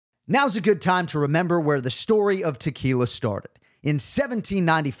Now's a good time to remember where the story of tequila started. In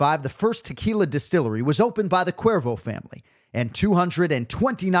 1795, the first tequila distillery was opened by the Cuervo family, and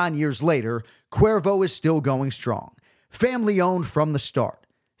 229 years later, Cuervo is still going strong. Family-owned from the start.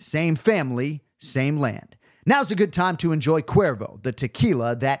 Same family, same land. Now's a good time to enjoy Cuervo, the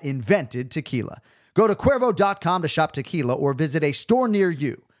tequila that invented tequila. Go to Cuervo.com to shop tequila or visit a store near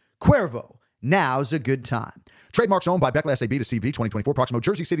you. Cuervo, now's a good time. Trademarks owned by Beckless AB to CV 2024, Proximo,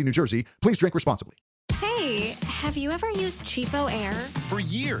 Jersey City, New Jersey. Please drink responsibly. Hey, have you ever used Cheapo Air? For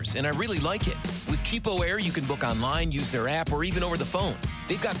years, and I really like it. With Cheapo Air, you can book online, use their app, or even over the phone.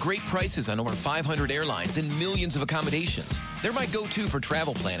 They've got great prices on over 500 airlines and millions of accommodations. They're my go-to for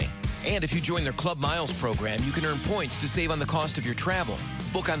travel planning. And if you join their Club Miles program, you can earn points to save on the cost of your travel.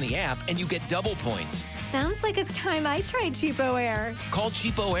 Book on the app, and you get double points. Sounds like it's time I tried Cheapo Air. Call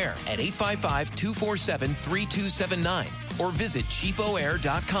Cheapo Air at 855-247-3279 or visit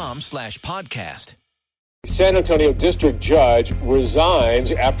cheapoair.com/podcast. San Antonio district judge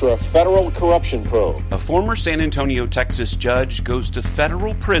resigns after a federal corruption probe. A former San Antonio, Texas judge goes to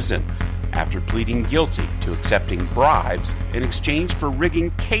federal prison after pleading guilty to accepting bribes in exchange for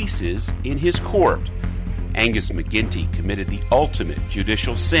rigging cases in his court. Angus McGinty committed the ultimate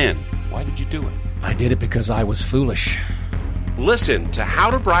judicial sin. Why did you do it? I did it because I was foolish. Listen to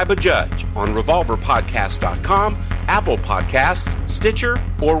How to Bribe a Judge on RevolverPodcast.com, Apple Podcasts, Stitcher,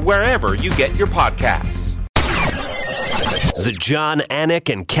 or wherever you get your podcasts. The John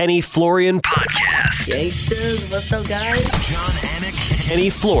Anik and Kenny Florian Podcast. Gangsters, what's up, guys? John Anik, Kenny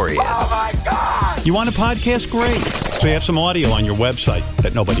Florian. Oh, my God! You want a podcast? Great. So you have some audio on your website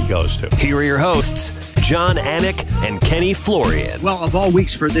that nobody goes to. Here are your hosts, John Anik and Kenny Florian. Well, of all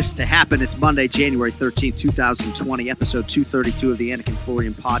weeks for this to happen, it's Monday, January 13th, 2020, episode 232 of the Anik and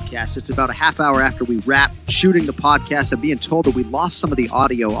Florian podcast. It's about a half hour after we wrap shooting the podcast and being told that we lost some of the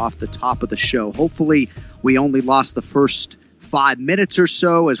audio off the top of the show. Hopefully, we only lost the first 5 minutes or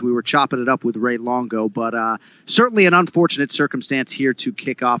so as we were chopping it up with Ray Longo, but certainly an unfortunate circumstance here to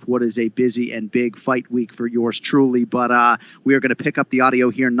kick off what is a busy and big fight week for yours truly, but we are going to pick up the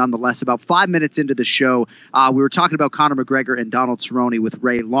audio here nonetheless. About 5 minutes into the show, we were talking about Conor McGregor and Donald Cerrone with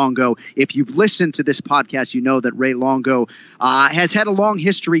Ray Longo. If you've listened to this podcast, you know that Ray Longo has had a long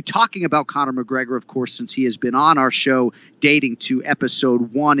history talking about Conor McGregor, of course, since he has been on our show dating to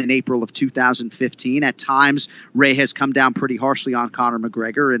episode 1 in April of 2015. At times, Ray has come down pretty harshly on Conor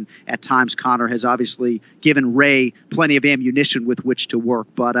McGregor, and at times Conor has obviously given Ray plenty of ammunition with which to work.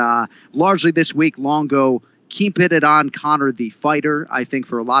 But largely this week, Longo keeping it on Conor the fighter. I think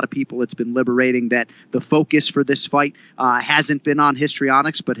for a lot of people it's been liberating that the focus for this fight hasn't been on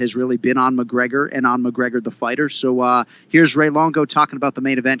histrionics, but has really been on McGregor and on McGregor the fighter. So here's Ray Longo talking about the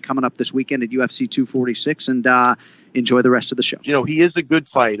main event coming up this weekend at UFC 246, and enjoy the rest of the show. You know, he is a good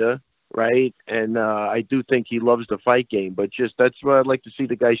fighter, right? And I do think he loves the fight game, but just that's what I'd like to see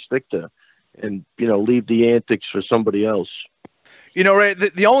the guy stick to and, you know, leave the antics for somebody else. You know, Ray,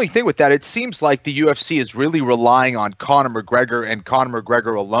 the only thing with that, it seems like the UFC is really relying on Conor McGregor and Conor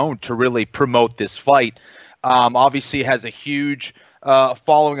McGregor alone to really promote this fight. Obviously has a huge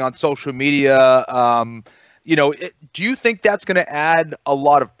following on social media. You know, do you think that's going to add a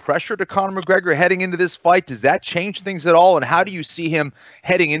lot of pressure to Conor McGregor heading into this fight? Does that change things at all? And how do you see him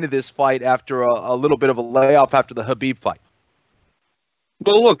heading into this fight after a little bit of a layoff after the Khabib fight?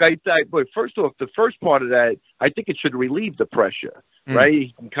 Well, look, but first off, the first part of that, I think it should relieve the pressure, right?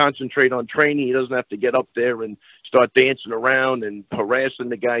 He can concentrate on training. He doesn't have to get up there and start dancing around and harassing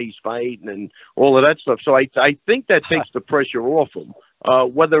the guy he's fighting and all of that stuff. So I think that takes the pressure off him.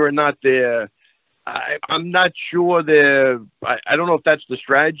 Whether or not I'm not sure I don't know if that's the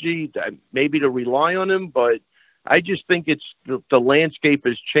strategy, maybe to rely on him, but I just think it's the landscape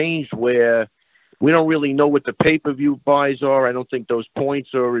has changed where we don't really know what the pay-per-view buys are. I don't think those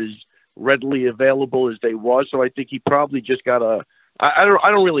points are as readily available as they were. So I think he probably just got I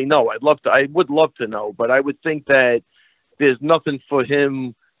don't really know. I would love to know, but I would think that there's nothing for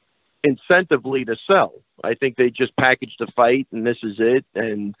him incentively to sell. I think they just packaged the fight and this is it.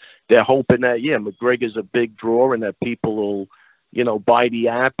 And they're hoping that, McGregor's a big draw and that people will, buy the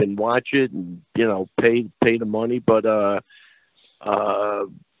app and watch it and, pay the money. But,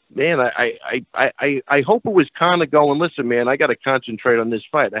 man, I hope it was kind of going, listen, man, I got to concentrate on this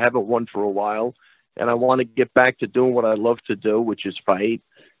fight. I haven't won for a while and I want to get back to doing what I love to do, which is fight.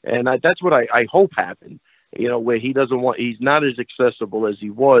 And that's what I hope happened, where he's not as accessible as he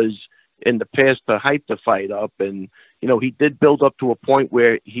was in the past to hype the fight up. And, he did build up to a point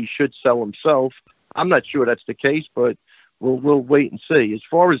where he should sell himself. I'm not sure that's the case, but we'll wait and see. As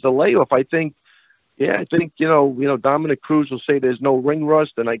far as the layoff, I think Yeah, I think, Dominic Cruz will say there's no ring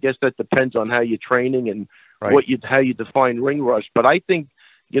rust, and I guess that depends on how you're training and how you define ring rust. But I think,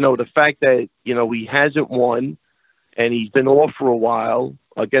 the fact that, he hasn't won and he's been off for a while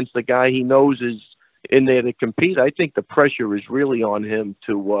against the guy he knows is in there to compete, I think the pressure is really on him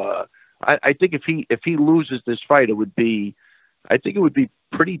to, I think if he loses this fight, it would be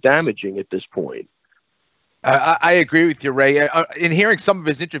pretty damaging at this point. I agree with you, Ray. In hearing some of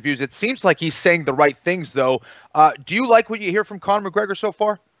his interviews, it seems like he's saying the right things, though. Do you like what you hear from Conor McGregor so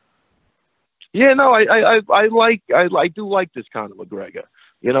far? Yeah, no, I do like this Conor McGregor.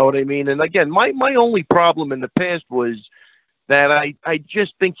 You know what I mean? And again, my only problem in the past was that I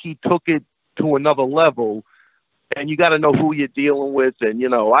just think he took it to another level, and you got to know who you're dealing with. And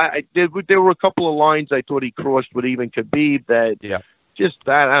there were a couple of lines I thought he crossed with even Khabib that. Yeah. Just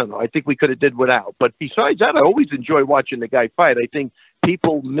that, I don't know. I think we could have did without. But besides that, I always enjoy watching the guy fight. I think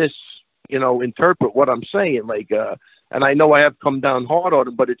people interpret what I'm saying. And I know I have come down hard on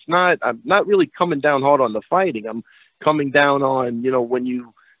him, but I'm not really coming down hard on the fighting. I'm coming down on, when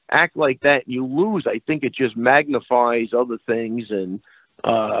you act like that and you lose, I think it just magnifies other things. And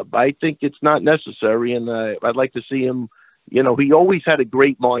I think it's not necessary. And I'd like to see him, he always had a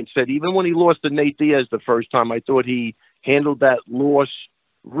great mindset. Even when he lost to Nate Diaz the first time, I thought he handled that loss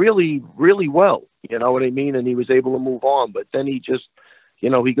really, really well. You know what I mean? And he was able to move on. But then he just, he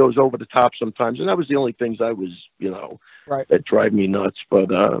goes over the top sometimes. And that was the only things I was, that drive me nuts.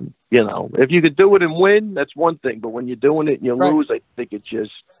 But, if you could do it and win, that's one thing. But when you're doing it and you lose, I think it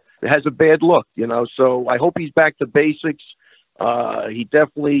has a bad look, So I hope he's back to basics. He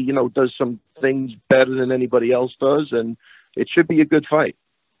definitely, does some things better than anybody else does. And it should be a good fight.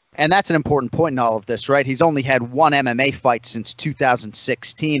 And that's an important point in all of this, right? He's only had one MMA fight since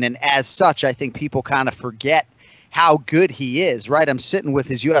 2016. And as such, I think people kind of forget how good he is, right? I'm sitting with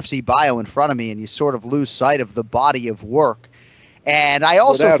his UFC bio in front of me, and you sort of lose sight of the body of work. And I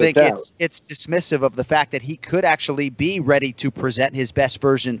also think it's dismissive of the fact that he could actually be ready to present his best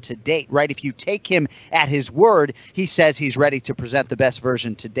version to date, right? If you take him at his word, he says he's ready to present the best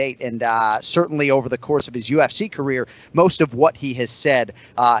version to date. And certainly over the course of his UFC career, most of what he has said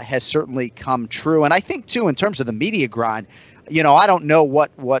has certainly come true. And I think, too, in terms of the media grind, I don't know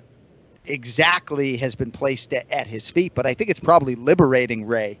what exactly has been placed at his feet, but I think it's probably liberating,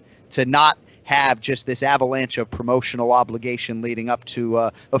 Ray, to not have just this avalanche of promotional obligation leading up to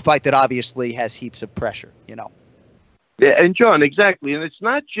a fight that obviously has heaps of pressure, Yeah, and John, exactly. And it's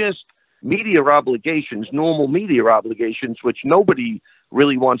not just media obligations, normal media obligations, which nobody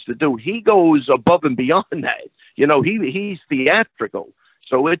really wants to do. He goes above and beyond that. He's theatrical.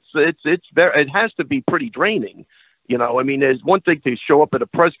 So it has to be pretty draining. There's one thing to show up at a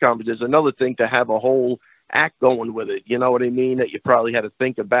press conference. There's another thing to have a whole act going with it. You know what I mean? That you probably had to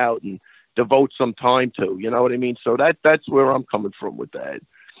think about and devote some time to, you know what I mean? So that's where I'm coming from with that.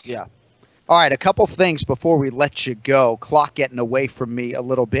 Yeah. All right, a couple things before we let you go. Clock getting away from me a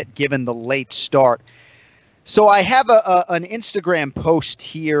little bit given the late start. So I have an Instagram post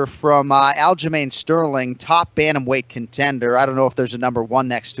here from Aljamain Sterling, top bantamweight contender. I don't know if there's a number 1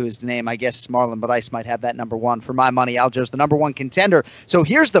 next to his name. I guess Marlon Badice might have that number 1. For my money, Aljo's the number 1 contender. So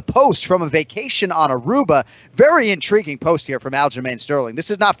here's the post from a vacation on Aruba. Very intriguing post here from Aljamain Sterling.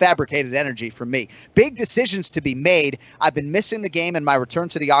 This is not fabricated energy from me. Big decisions to be made. I've been missing the game, and my return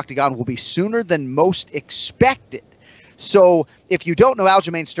to the octagon will be sooner than most expected. So if you don't know,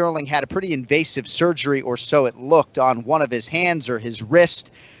 Aljamain Sterling had a pretty invasive surgery, or so it looked, on one of his hands or his wrist.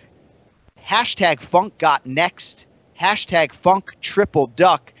 Hashtag Funk got next. Hashtag Funk triple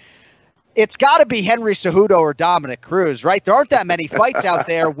duck. It's got to be Henry Cejudo or Dominic Cruz, right? There aren't that many fights out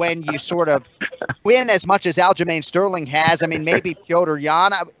there when you sort of win as much as Aljamain Sterling has. I mean, maybe Piotr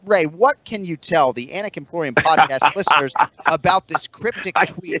Jan. Ray, what can you tell the Anik and Florian podcast listeners about this cryptic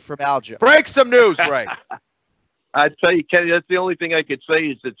tweet from Aljo? Break some news, Ray. I tell you, Kenny, that's the only thing I could say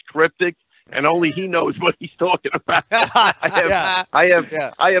is it's cryptic, and only he knows what he's talking about. I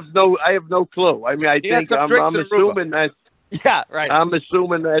have no clue. I mean, I'm assuming that's I'm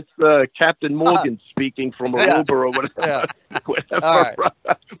assuming that's Captain Morgan speaking from Aruba or whatever. Whatever.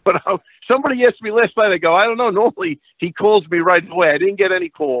 Right. But somebody asked me last night. I go, I don't know. Normally he calls me right away. I didn't get any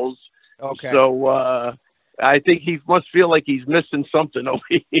calls. Okay. So I think he must feel like he's missing something over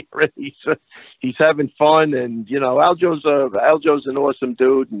here. He's having fun, and Aljo's an awesome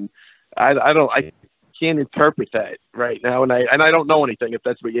dude, and I can't interpret that right now, and I don't know anything if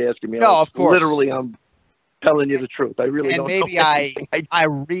that's what you're asking me. No, of course. Literally, I'm telling you the truth. I really don't. And maybe I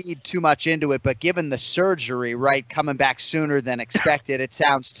read too much into it, but given the surgery, right, coming back sooner than expected, it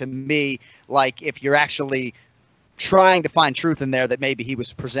sounds to me like if you're actually trying to find truth in there that maybe he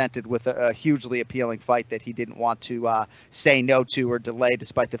was presented with a hugely appealing fight that he didn't want to say no to or delay,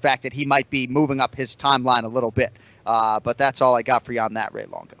 despite the fact that he might be moving up his timeline a little bit. But that's all I got for you on that, Ray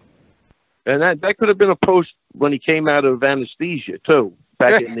Longo. And that could have been a post when he came out of anesthesia too.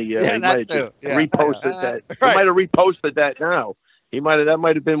 Back in the he might have reposted that. He might have reposted that now. That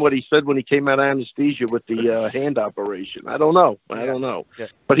might have been what he said when he came out of anesthesia with the hand operation. I don't know. I don't know. Yeah.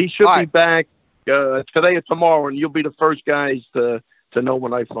 But he should be back today or tomorrow, and you'll be the first guys to know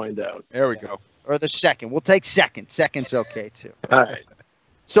when I find out. There we go. Or the second. We'll take second. Second's okay too. All right.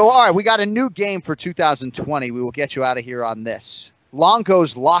 So, all right, we got a new game for 2020. We will get you out of here on this.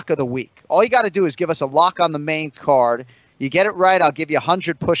 Longo's Lock of the Week. All you got to do is give us a lock on the main card. You get it right, I'll give you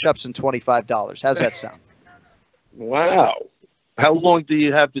 100 push-ups and $25. How's that sound? Wow. How long do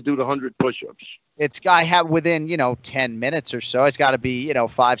you have to do the 100 push-ups? It's I have within 10 minutes or so. It's got to be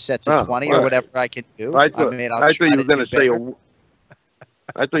 5 sets of 20 or whatever I can do. I thought you were going to say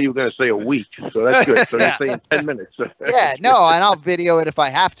I thought you were going to say a week, so that's good. So you're saying 10 minutes. Yeah, no, and I'll video it if I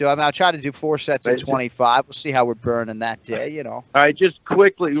have to. I mean, I'll try to do 4 sets of 25. We'll see how we're burning that day, All right, just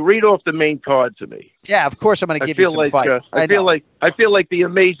quickly read off the main card to me. Yeah, of course I'm going to give you some fights. I feel like the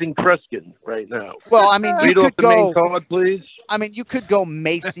amazing Preskin right now. Well, I mean, read off the main card, please. I mean, you could go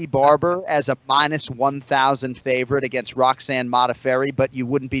Macy Barber as a minus 1,000 favorite against Roxanne Modafferi, but you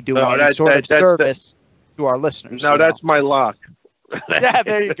wouldn't be doing any sort of service to our listeners. No, that's my lock. Yeah,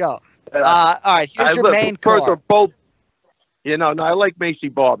 there you go. All right, here's your main card. First, both. I like Macy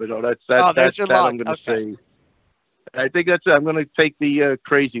Barber though. That's I'm going to say. I think that's it. I'm going to take the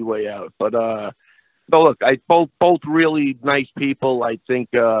crazy way out. But look, both really nice people. I think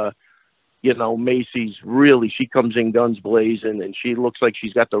Macy's really, she comes in guns blazing, and she looks like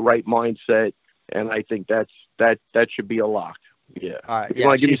she's got the right mindset, and I think that should be a lock. Yeah. All right.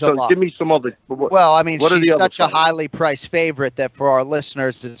 Give me some other. Well, I mean, she's such a highly priced favorite that for our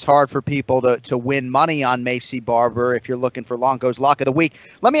listeners, it's hard for people to win money on Macy Barber if you're looking for Longo's Lock of the Week.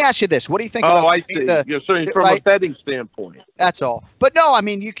 Let me ask you this. What do you think about I see. You're saying from a betting standpoint. That's all. But no, I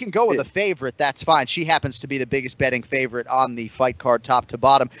mean, you can go with a favorite. That's fine. She happens to be the biggest betting favorite on the fight card top to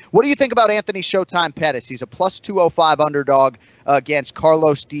bottom. What do you think about Anthony Showtime Pettis? He's a plus 205 underdog against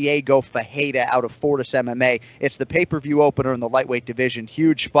Carlos Diego Fajeda out of Fortis MMA. It's the pay-per-view opener in the lightweight division.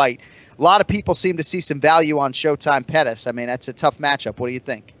 Huge fight. A lot of people seem to see some value on Showtime Pettis. I mean, that's a tough matchup. What do you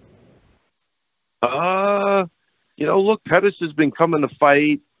think? Look, Pettis has been coming to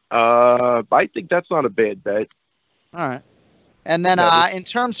fight. I think that's not a bad bet. All right. And then in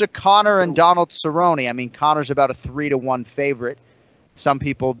terms of Conor and Donald Cerrone, I mean, Conor's about a 3-1 favorite. Some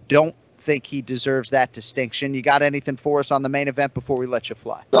people don't think he deserves that distinction. You got anything for us on the main event before we let you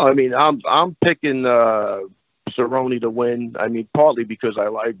fly? No, I mean, I'm picking Cerrone to win. I mean, partly because I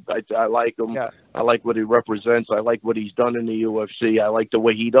like him. Yeah. I like what he represents. I like what he's done in the UFC. I like the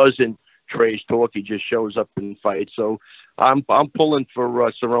way he doesn't trash talk. He just shows up and fights. So I'm pulling for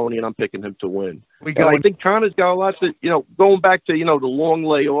Cerrone, and I'm picking him to win. I think Conor's got a lot to, going back to, the long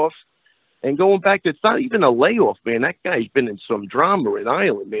layoff. And going back, it's not even a layoff, man. That guy's been in some drama in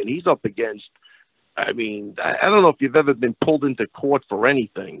Ireland, man. He's up against, I mean, I don't know if you've ever been pulled into court for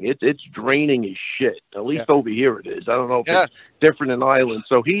anything. It's draining as shit. At least over here it is. I don't know if it's different in Ireland.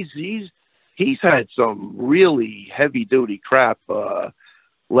 So he's had some really heavy-duty crap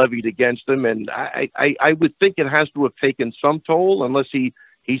levied against him. And I would think it has to have taken some toll unless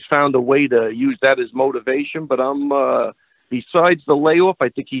he's found a way to use that as motivation. But besides the layoff, I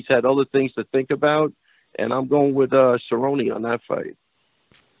think he's had other things to think about, and I'm going with Cerrone on that fight.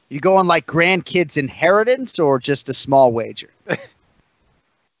 You going like grandkids' inheritance or just a small wager?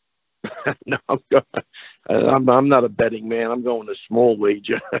 No, I'm not a betting man. I'm going a small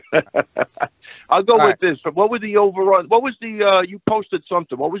wager. I'll go with this. What was the overrun? What was the you posted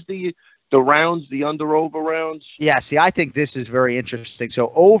something? What was the rounds, the under-over rounds? Yeah, see, I think this is very interesting.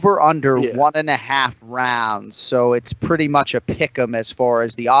 So over-under 1.5 rounds. So it's pretty much a pick-em as far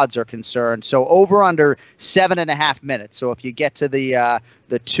as the odds are concerned. So over-under 7.5 minutes. So if you get to the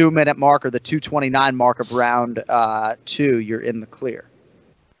 2-minute mark or the 2:29 mark of round 2, you're in the clear.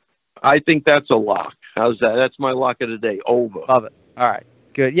 I think that's a lock. How's that? That's my lock of the day. Over. Love it. All right.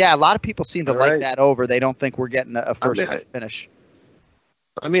 Good. Yeah, a lot of people seem to like that over. They don't think we're getting a first finish.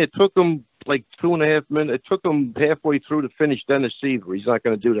 I mean, it took him like 2.5 minutes. It took him halfway through to finish Dennis Seaver. He's not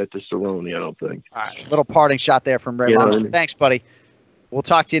going to do that to Cerrone, I don't think. All right. Little parting shot there from Ray Longo. Thanks, buddy. We'll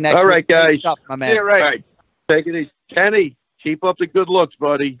talk to you next week. All right, guys. Good stuff, my man. Yeah, right. All right. Take it easy. Kenny, keep up the good looks,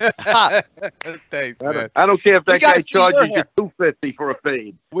 buddy. Thanks, man. I don't care if that guy charges you $250 for a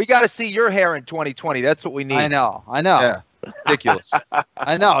fade. We got to see your hair in 2020. That's what we need. I know. Yeah. Ridiculous.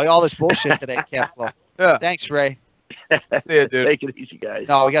 I know. All this bullshit today can't flow. Yeah. Thanks, Ray. See ya, dude. Take it easy, guys.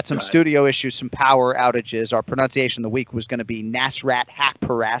 No, we got some Bye. studio issues, some power outages. Our pronunciation of the week was going to be Nasrat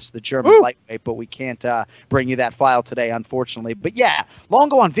Hakparas, the German lightweight, but we can't bring you that file today, unfortunately. But yeah,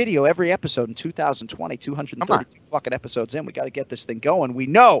 Longo on video every episode in 2020, 232 fucking episodes in. We got to get this thing going. We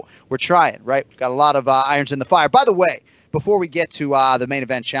know we're trying, right? We've got a lot of irons in the fire. By the way, before we get to the main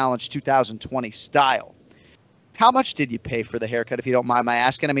event challenge 2020 style, how much did you pay for the haircut, if you don't mind my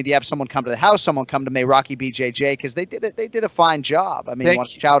asking? I mean, do you have someone come to the house, someone come to Rocky BJJ? Because they did a fine job. I mean, you want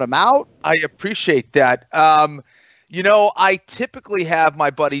to shout them out? I appreciate that. I typically have my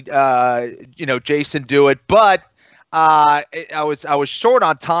buddy, Jason do it, but I was short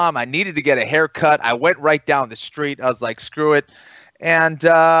on time. I needed to get a haircut. I went right down the street. I was like, screw it. And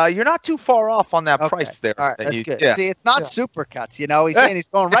you're not too far off on that price there. All right, that's good. Yeah. See, it's not Supercuts, He's saying he's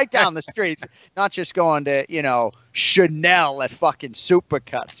going right down the streets, not just going to, Chanel at fucking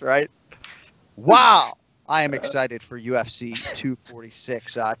Supercuts, right? Wow. I am excited for UFC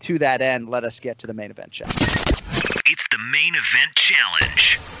 246. To that end, let us get to the main event challenge. It's the main event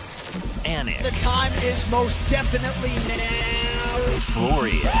challenge. Anik. The time is most definitely now.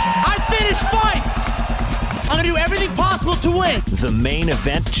 Florian. I finish fights! I'm going to do everything possible to win. The main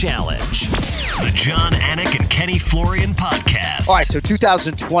event challenge. The John Anik and Kenny Florian podcast. All right, so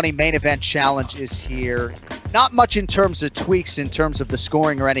 2020 main event challenge is here. Not much in terms of tweaks, in terms of the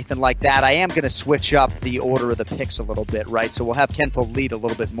scoring or anything like that. I am going to switch up the order of the picks a little bit, right? So we'll have Ken Flo lead a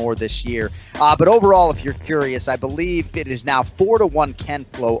little bit more this year. But overall, if you're curious, I believe it is now 4-1 Ken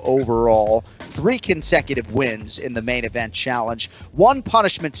Flo overall. 3 consecutive wins in the main event challenge. 1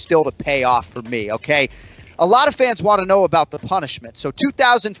 punishment still to pay off for me, okay? A lot of fans want to know about the punishment. So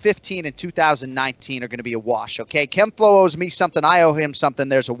 2015 and 2019 are going to be a wash, okay? Ken Flo owes me something. I owe him something.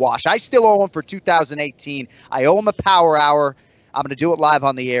 There's a wash. I still owe him for 2018. I owe him a power hour. I'm going to do it live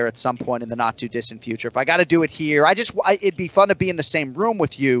on the air at some point in the not-too-distant future. If I got to do it here, it'd be fun to be in the same room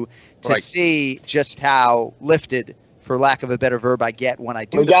with you to see just how lifted, for lack of a better verb, I get when I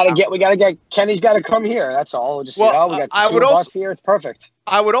do. We gotta get. Kenny's got to come here. That's all. We'll just we got two of us here. It's perfect.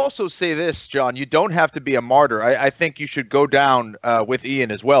 I would also say this, John. You don't have to be a martyr. I think you should go down with Ian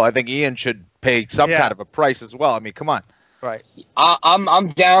as well. I think Ian should pay some kind of a price as well. I mean, come on. Right. I'm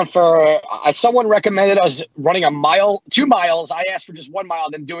down for. Someone recommended us running 2 miles. I asked for just 1 mile,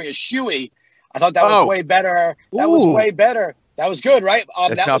 then doing a shoey. I thought that was way better. That was way better. That was good, right?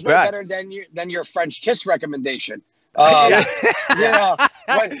 That was way better than your French kiss recommendation. When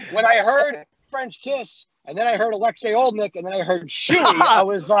I heard French kiss, and then I heard Alexei Oldnik, and then I heard shoey, I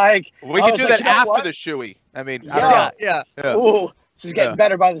was like, we can do that after the shoey. I mean, yeah. Ooh, this is getting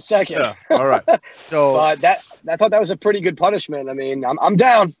better by the second. Yeah. All right. So I thought that was a pretty good punishment. I mean, I'm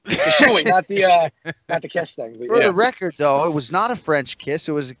down the shoey, not the kiss thing. But, For the record, though, it was not a French kiss.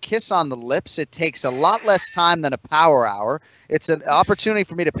 It was a kiss on the lips. It takes a lot less time than a power hour. It's an opportunity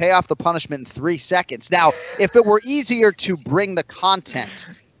for me to pay off the punishment in 3 seconds. Now, if it were easier to bring the content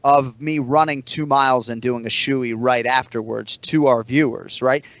of me running 2 miles and doing a shoey right afterwards to our viewers,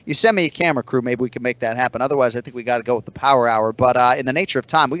 right? You send me a camera crew, maybe we can make that happen. Otherwise, I think we got to go with the power hour. But in the nature of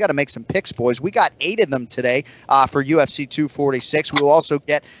time, we got to make some picks, boys. We got 8 of them today for UFC 246. We will also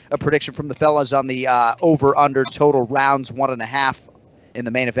get a prediction from the fellas on the over-under total rounds, 1.5 in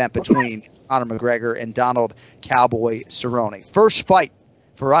the main event between Conor McGregor and Donald Cowboy Cerrone. First fight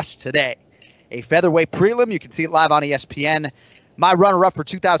for us today, a featherweight prelim. You can see it live on ESPN. My runner-up for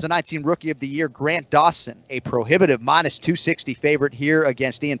 2019 Rookie of the Year, Grant Dawson, a prohibitive -260 favorite here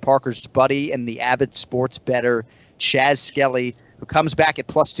against Ian Parker's buddy and the avid sports bettor, Chaz Skelly, who comes back at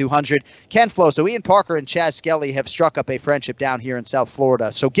 +200. Ken Flo, so Ian Parker and Chaz Skelly have struck up a friendship down here in South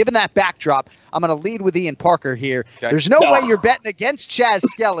Florida. So given that backdrop, I'm going to lead with Ian Parker here. Okay. There's no way you're betting against Chaz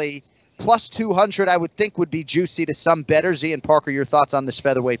Skelly. +200, I would think, would be juicy to some bettors. Ian Parker, your thoughts on this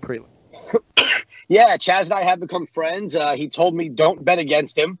featherweight prelim? Yeah, Chaz and I have become friends. He told me don't bet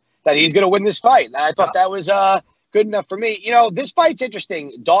against him, that he's going to win this fight. And I thought that was good enough for me. This fight's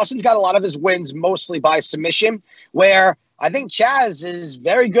interesting. Dawson's got a lot of his wins mostly by submission, where I think Chaz is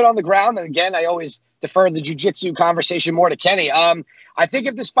very good on the ground. And again, I always defer the jiu-jitsu conversation more to Kenny. I think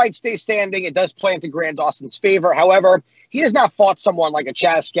if this fight stays standing, it does play into Grant Dawson's favor. However, he has not fought someone like a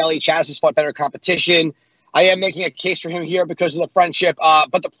Chaz Skelly. Chaz has fought better competition. I am making a case for him here because of the friendship.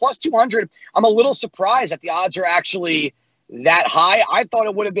 But the +200, I'm a little surprised that the odds are actually that high. I thought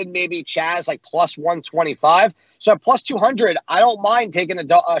it would have been maybe Chaz like +125. So at +200, I don't mind taking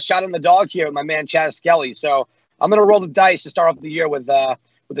a shot on the dog here with my man Chaz Skelly. So I'm going to roll the dice to start off the year with the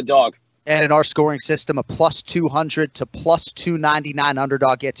dog. And in our scoring system, a +200 to +299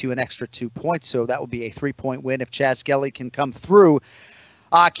 underdog gets you an extra 2 points. So that would be a 3-point win if Chaz Skelly can come through.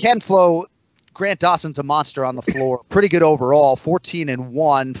 Ken Flo, Grant Dawson's a monster on the floor. Pretty good overall,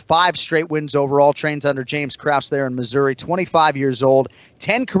 14-1, 5 straight wins overall. Trains under James Krause there in Missouri. 25 years old,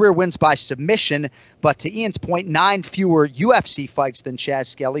 10 career wins by submission. But to Ian's point, 9 fewer UFC fights than Chaz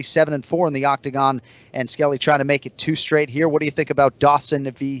Skelly, 7-4 in the octagon. And Skelly trying to make it 2 straight here. What do you think about Dawson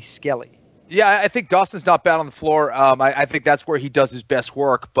v. Skelly? Yeah, I think Dawson's not bad on the floor. I think that's where he does his best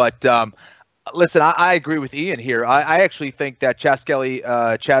work. But listen, I agree with Ian here. I actually think that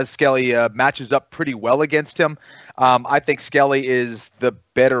Chaz Skelly matches up pretty well against him. I think Skelly is the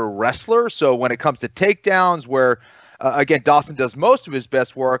better wrestler. So when it comes to takedowns, where again Dawson does most of his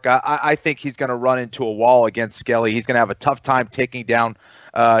best work, I think he's going to run into a wall against Skelly. He's going to have a tough time taking down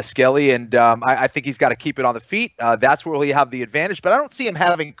Skelly, and I think he's got to keep it on the feet. That's where he'll have the advantage. But I don't see him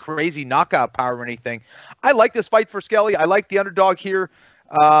having crazy knockout power or anything. I like this fight for Skelly. I like the underdog here.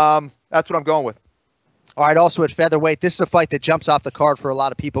 That's what I'm going with. All right, also at featherweight, this is a fight that jumps off the card for a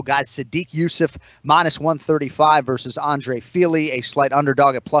lot of people. Guys, Sadiq Youssef, -135 versus Andre Fili, a slight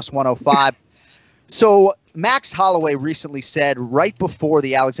underdog at +105. So Max Holloway recently said right before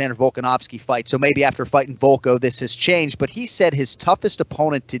the Alexander Volkanovski fight, so maybe after fighting Volko, this has changed, but he said his toughest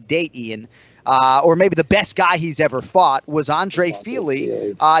opponent to date, Ian, or maybe the best guy he's ever fought, was Andre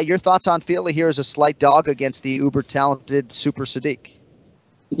Fili. Your thoughts on Fili here as a slight dog against the uber-talented Super Sadiq?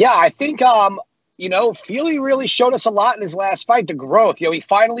 Yeah, I think, Fili really showed us a lot in his last fight, the growth.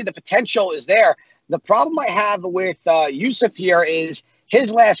 The potential is there. The problem I have with Youssef here is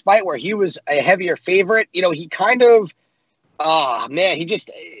his last fight where he was a heavier favorite. He kind of,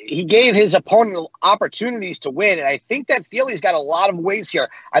 he gave his opponent opportunities to win. And I think that Fili's got a lot of ways here.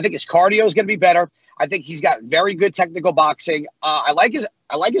 I think his cardio is going to be better. I think he's got very good technical boxing. I like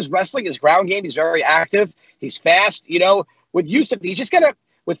his wrestling, his ground game. He's very active. He's fast. With Youssef,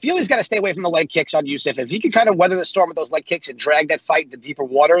 with Fili, he's got to stay away from the leg kicks on Youssef. If he can kind of weather the storm with those leg kicks and drag that fight into deeper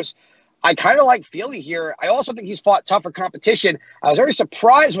waters, I kind of like Fili here. I also think he's fought tougher competition. I was very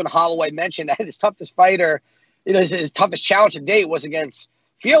surprised when Holloway mentioned that his toughest fighter, his toughest challenge to date was against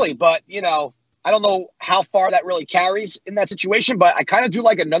Fili. But, I don't know how far that really carries in that situation. But I kind of do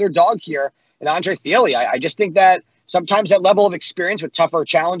like another dog here in Andre Fili. I just think that sometimes that level of experience with tougher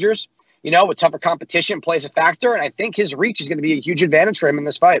challengers, with tougher competition plays a factor. And I think his reach is going to be a huge advantage for him in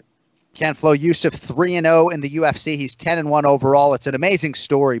this fight. Ken Flo, Youssef 3-0 in the UFC. He's 10-1 overall. It's an amazing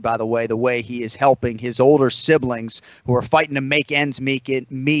story, by the way he is helping his older siblings who are fighting to make ends meet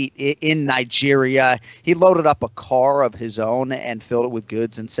in Nigeria. He loaded up a car of his own and filled it with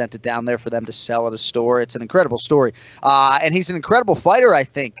goods and sent it down there for them to sell at a store. It's an incredible story. And he's an incredible fighter, I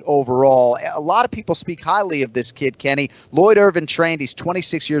think, overall. A lot of people speak highly of this kid, Kenny. Lloyd Irvin trained. He's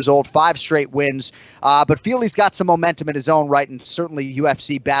 26 years old, 5 straight wins. But Fili's got some momentum in his own right, and certainly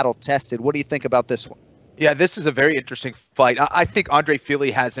UFC battle tested. What do you think about this one? Yeah, this is a very interesting fight. I think Andre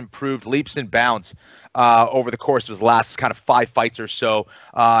Fili has improved leaps and bounds over the course of his last kind of 5 fights or so.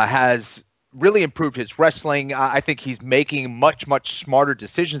 Has really improved his wrestling. I think he's making much smarter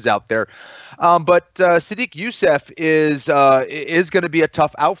decisions out there. But Sadiq Youssef is going to be a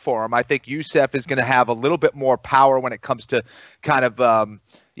tough out for him. I think Youssef is going to have a little bit more power when it comes to kind of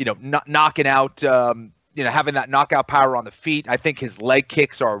knocking out. Having that knockout power on the feet. I think his leg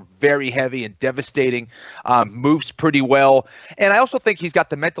kicks are very heavy and devastating, moves pretty well. And I also think he's got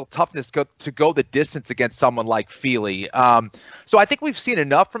the mental toughness to go the distance against someone like Fili. So I think we've seen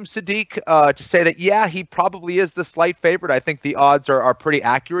enough from Sadiq to say that, yeah, he probably is the slight favorite. I think the odds are pretty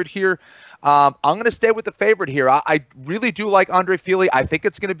accurate here. I'm going to stay with the favorite here. I really do like Andre Fili. I think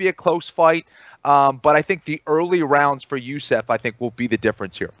it's going to be a close fight. But I think the early rounds for Youssef, I think, will be the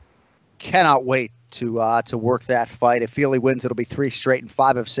difference here. Cannot wait to work that fight. If Fili wins, it'll be 3 straight and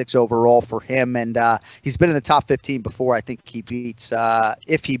 5 of 6 overall for him. And he's been in the top 15 before. I think he beats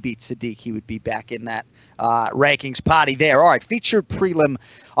if he beats Sadiq, he would be back in that rankings potty there. All right, featured prelim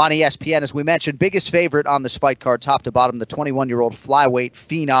on ESPN, as we mentioned, biggest favorite on this fight card, top to bottom, the 21-year-old flyweight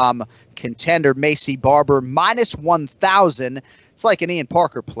phenom contender Macy Barber, -1,000. It's like an Ian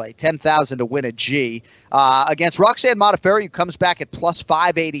Parker play, 10,000 to win a G. Against Roxanne Modafferi, who comes back at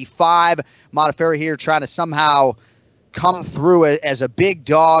 +585. Modafferi here trying to somehow come through as a big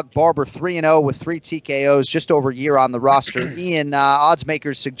dog. Barber 3-0 with 3 TKOs, just over a year on the roster. Ian, odds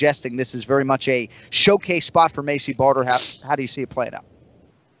makers suggesting this is very much a showcase spot for Macy Barber. How do you see it playing out?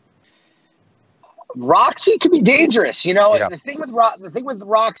 Roxy could be dangerous. Yeah. The thing with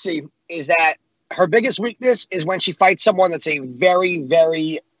Roxy is that her biggest weakness is when she fights someone that's a very,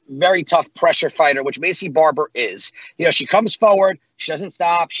 very, very tough pressure fighter, which Macy Barber is. She comes forward. She doesn't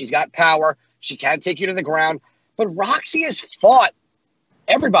stop. She's got power. She can take you to the ground. But Roxy has fought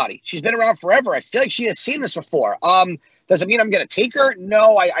everybody. She's been around forever. I feel like she has seen this before. The Does it mean I'm going to take her?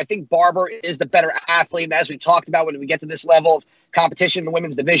 No, I think Barber is the better athlete. And as we talked about, when we get to this level of competition in the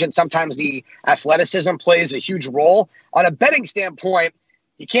women's division, sometimes the athleticism plays a huge role. On a betting standpoint,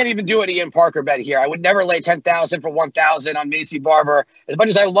 you can't even do an Ian Parker bet here. I would never lay 10,000 for 1,000 on Macy Barber. As much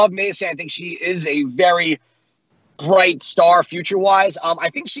as I love Macy, I think she is a very bright star future-wise. I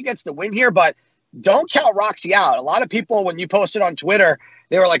think she gets the win here, but don't count Roxy out. A lot of people, when you posted on Twitter,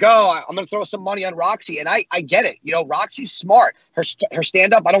 they were like, oh, I'm going to throw some money on Roxy. And I get it. You know, Roxy's smart. Her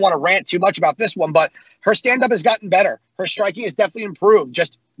stand-up, I don't want to rant too much about this one, but her stand-up has gotten better. Her striking has definitely improved.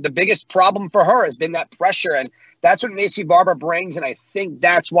 Just the biggest problem for her has been that pressure, and that's what Macy Barber brings, and I think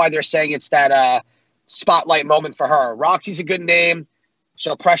that's why they're saying it's that spotlight moment for her. Roxy's a good name.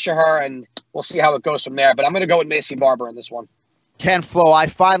 She'll pressure her, and we'll see how it goes from there. But I'm going to go with Macy Barber in this one. Ken Flo, I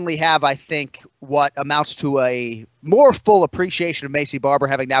finally have, I think, what amounts to a more full appreciation of Macy Barber,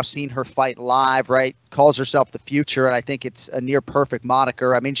 having now seen her fight live, right? Calls herself the future, and I think it's a near-perfect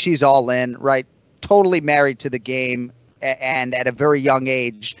moniker. I mean, she's all in, right? Totally married to the game, and at a very young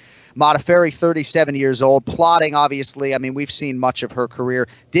age. Modafferi, 37 years old, plotting, obviously. I mean, we've seen much of her career.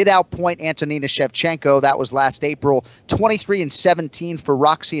 Did outpoint Antonina Shevchenko. That was last April. 23-17 for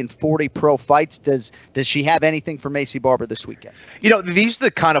Roxy in 40 pro fights. Does she have anything for Macy Barber this weekend? You know, these are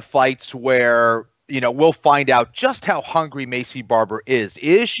the kind of fights where, you know, we'll find out just how hungry Macy Barber is.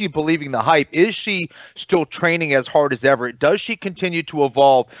 Is she believing the hype? Is she still training as hard as ever? Does she continue to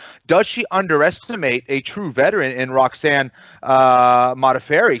evolve? Does she underestimate a true veteran in Roxanne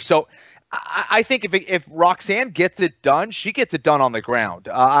Modafferi? So I think if Roxanne gets it done, she gets it done on the ground.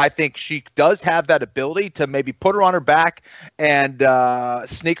 I think she does have that ability to maybe put her on her back and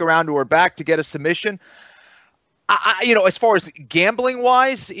sneak around to her back to get a submission. You know, as far as gambling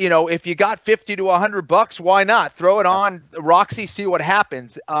wise, you know, if you got $50 to $100, why not throw it on Roxy, see what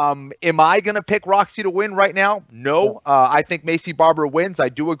happens? Am I going to pick Roxy to win right now? No. I think Macy Barber wins. I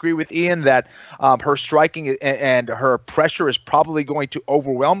do agree with Ian that her striking and her pressure is probably going to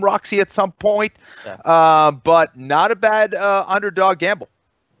overwhelm Roxy at some point, but not a bad underdog gamble.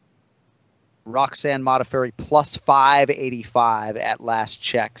 Roxanne Modafferi plus 585 at last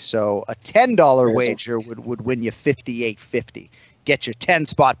check. So a $10 wager would win you $58.50. Get your 10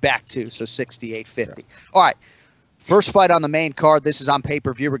 spot back too. So $68.50. All right. First fight on the main card. This is on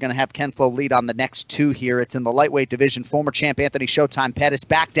pay-per-view. We're going to have Ken Flo lead on the next two here. It's in the lightweight division. Former champ Anthony Showtime Pettis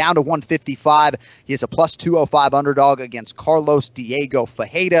back down to 155. He is a plus 205 underdog against Carlos Diego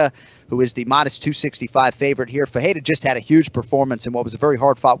Fajeda, who is the minus 265 favorite here. Fajeda just had a huge performance in what was a very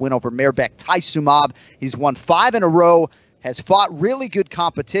hard-fought win over Mirbek Taisumab. He's won 5 in a row. Has fought really good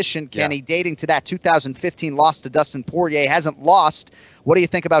competition, Kenny, dating to that 2015 loss to Dustin Poirier. Hasn't lost. What do you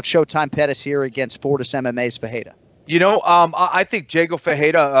think about Showtime Pettis here against Fortis MMA's Fajeda? You know, I think Diego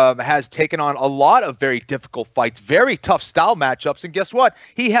Fajeda has taken on a lot of very difficult fights, very tough style matchups, and guess what?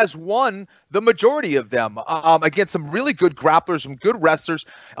 He has won the majority of them against some really good grapplers, some good wrestlers.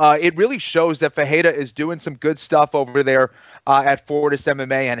 It really shows that Fajeda is doing some good stuff over there at Fortis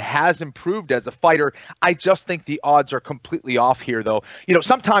MMA and has improved as a fighter. I just think the odds are completely off here, though. You know,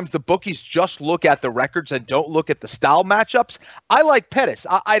 sometimes the bookies just look at the records and don't look at the style matchups. I like Pettis.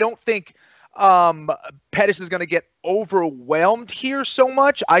 I don't think Pettis is going to get overwhelmed here so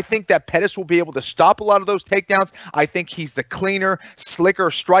much. I think that Pettis will be able to stop a lot of those takedowns. I think he's the cleaner, slicker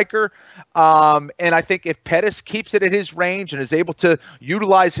striker. And I think if Pettis keeps it at his range and is able to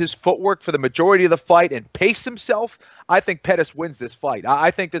utilize his footwork for the majority of the fight and pace himself, I think Pettis wins this fight. I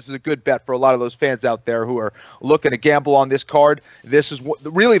think this is a good bet for a lot of those fans out there who are looking to gamble on this card. This is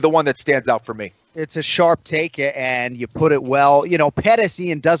really the one that stands out for me. It's a sharp take, and you put it well. You know, Pettis,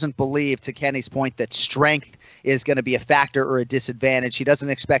 Ian, doesn't believe, to Kenny's point, that strength is going to be a factor or a disadvantage. He doesn't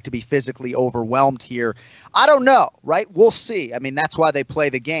expect to be physically overwhelmed here. I don't know, right? We'll see. I mean, that's why they play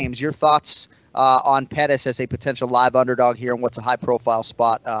the games. Your thoughts on Pettis as a potential live underdog here, and what's a high-profile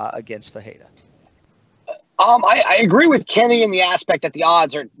spot against Fajeda? I agree with Kenny in the aspect that the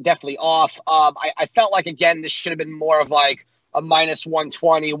odds are definitely off. I felt like, again, this should have been more of like a minus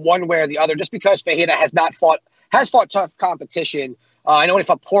 120, one way or the other, just because Fajeda has fought tough competition. I know when he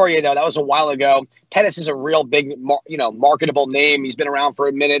fought Poirier, though, that was a while ago. Pettis is a real big, marketable name. He's been around for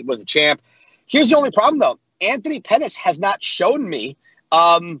a minute, was the champ. Here's the only problem, though. Anthony Pettis has not shown me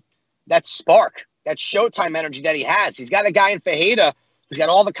that spark, that Showtime energy that he has. He's got a guy in Fajeda who's got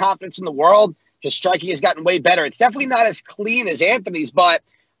all the confidence in the world. His striking has gotten way better. It's definitely not as clean as Anthony's, but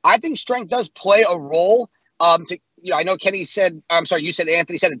I think strength does play a role. I know Kenny said, you said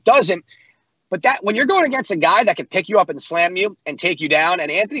Anthony said it doesn't, but that when you're going against a guy that can pick you up and slam you and take you down,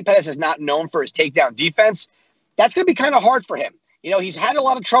 and Anthony Pettis is not known for his takedown defense, that's going to be kind of hard for him. You know, he's had a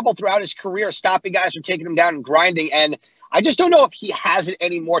lot of trouble throughout his career stopping guys from taking him down and grinding, and I just don't know if he has it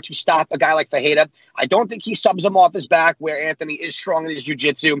anymore to stop a guy like Fajeda. I don't think he subs him off his back where Anthony is strong in his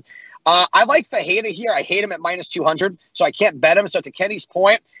jiu-jitsu. I like Fajeda here. I hate him at minus 200, so I can't bet him. So to Kenny's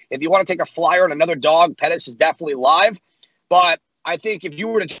point, if you want to take a flyer on another dog, Pettis is definitely live. But I think if you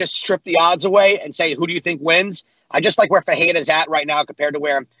were to just strip the odds away and say, who do you think wins? I just like where Fajeda's at right now compared to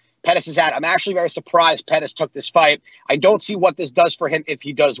where Pettis is at. I'm actually very surprised Pettis took this fight. I don't see what this does for him if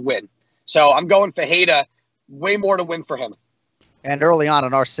he does win. So I'm going Fajeda, way more to win for him. And early on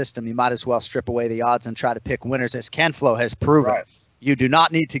in our system, you might as well strip away the odds and try to pick winners, as Ken Flo has proven. Right. You do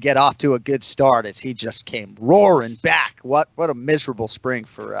not need to get off to a good start, as he just came roaring back. What a miserable spring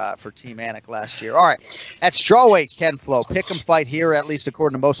for Team Anik last year. All right, at strawweight, Ken Flo, pick 'em fight here, at least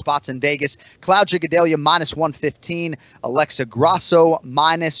according to most spots in Vegas. Claudia Gadelha minus 115, Alexa Grasso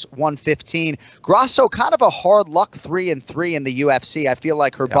minus 115. Grasso kind of a hard luck 3-3 in the UFC. I feel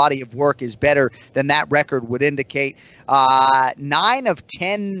like her body of work is better than that record would indicate. 9 of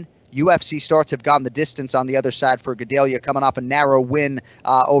 10 UFC starts have gone the distance on the other side for Gadelha, coming off a narrow win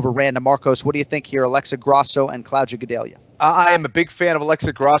over Randa Marcos. What do you think here, Alexa Grasso and Claudia Gadelha? I am a big fan of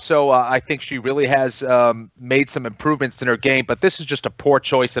Alexa Grasso. I think she really has made some improvements in her game, but this is just a poor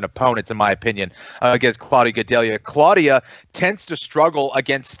choice in opponents, in my opinion, against Claudia Gadelha. Claudia tends to struggle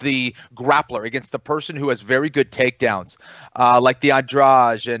against the grappler, against the person who has very good takedowns, like the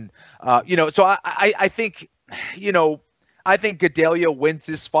Andrade. And, so I think, I think Gadelha wins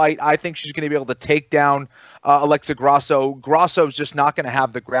this fight. I think she's going to be able to take down Alexa Grasso. Grasso's just not going to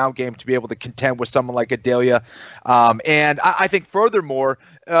have the ground game to be able to contend with someone like Gadelha. And I think furthermore,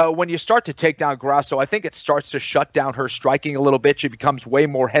 when you start to take down Grasso, I think it starts to shut down her striking a little bit. She becomes way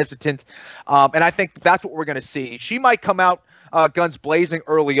more hesitant. And I think that's what we're going to see. She might come out guns blazing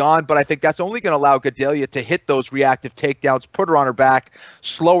early on, but I think that's only going to allow Gadelha to hit those reactive takedowns, put her on her back,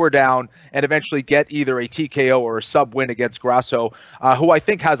 slow her down, and eventually get either a TKO or a sub win against Grasso, who I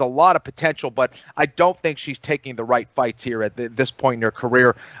think has a lot of potential, but I don't think she's taking the right fights here at this point in her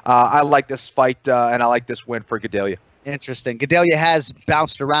career. I like this fight, and I like this win for Gadelha. Interesting. Gadelha has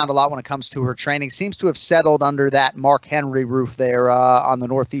bounced around a lot when it comes to her training. Seems to have settled under that Mark Henry roof there on the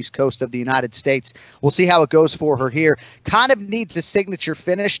northeast coast of the United States. We'll see how it goes for her here. Kind of needs a signature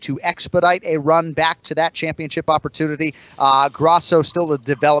finish to expedite a run back to that championship opportunity. Grasso still a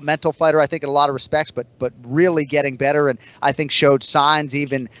developmental fighter, I think, in a lot of respects, but really getting better, and I think showed signs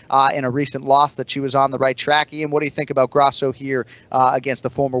even in a recent loss that she was on the right track. Ian, what do you think about Grasso here against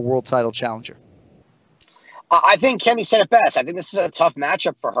the former world title challenger? I think Kenny said it best. I think this is a tough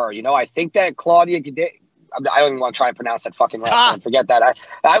matchup for her. I think that Claudia Gadelha, I don't even want to try and pronounce that fucking last name. Forget that.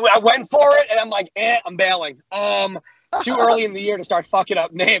 I went for it, and I'm like, I'm bailing. Too early in the year to start fucking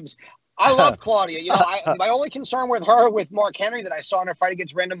up names. I love Claudia. My only concern with her, with Mark Henry, that I saw in her fight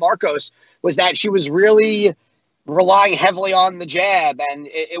against Randa Marcos, was that she was really relying heavily on the jab, and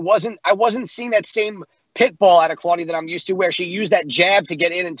I wasn't seeing that same pitbull out of Claudia that I'm used to, where she used that jab to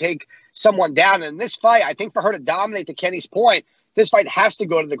get in and take someone down. And in this fight, I think for her to dominate, to Kenny's point, this fight has to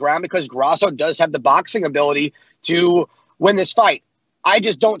go to the ground because Grasso does have the boxing ability to win this fight. I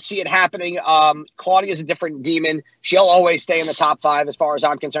just don't see it happening. Claudia's a different demon. She'll always stay in the top 5 as far as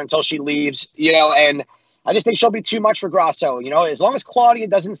I'm concerned until she leaves, and I just think she'll be too much for Grasso. As long as Claudia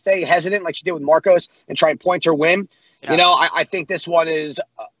doesn't stay hesitant like she did with Marcos and try and point her win, I think this one is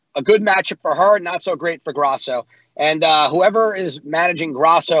a good matchup for her, not so great for Grasso. And whoever is managing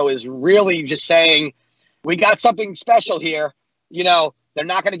Grasso is really just saying, we got something special here. They're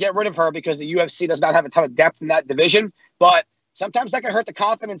not going to get rid of her because the UFC does not have a ton of depth in that division. But sometimes that can hurt the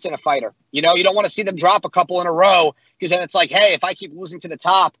confidence in a fighter. You don't want to see them drop a couple in a row, because then it's like, hey, if I keep losing to the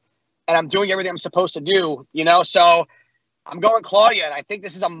top and I'm doing everything I'm supposed to do, so I'm going Claudia, and I think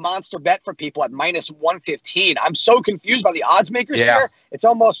this is a monster bet for people at minus 115. I'm so confused by the odds makers here. It's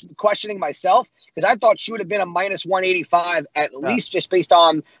almost questioning myself, because I thought she would have been a minus 185 at least, just based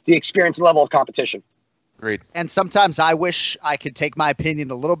on the experience and level of competition. Agreed. And sometimes I wish I could take my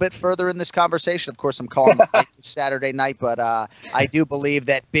opinion a little bit further in this conversation. Of course, I'm calling the fight this Saturday night, but I do believe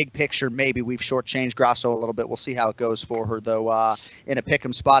that big picture, maybe we've shortchanged Grasso a little bit. We'll see how it goes for her, though, in a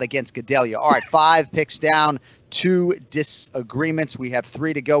pick'em spot against Gadelha. All right, 5 picks down, 2 disagreements. We have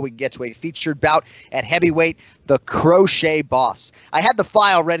 3 to go. We can get to a featured bout at heavyweight, the Crochet Boss. I had the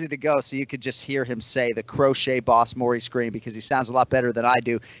file ready to go so you could just hear him say the Crochet Boss, Maurice Green, because he sounds a lot better than I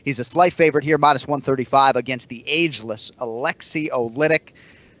do. He's a slight favorite here, minus 135 against the ageless Alexei Oleinik,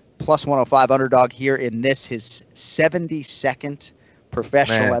 plus 105 underdog here in this, his 72nd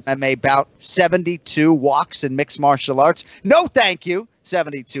professional MMA bout, 72 walks in mixed martial arts. No, thank you.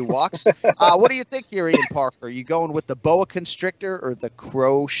 72 walks. What do you think here, Ian Parker? Are you going with the boa constrictor or the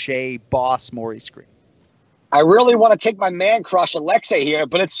Crochet Boss, Maurice Green? I really want to take my man crush Alexei here,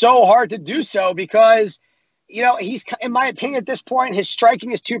 but it's so hard to do so because, he's, in my opinion, at this point, his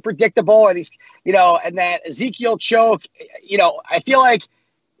striking is too predictable, and and that Ezekiel choke, I feel like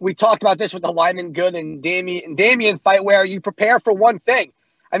we talked about this with the Wyman Good and Damian fight where you prepare for one thing.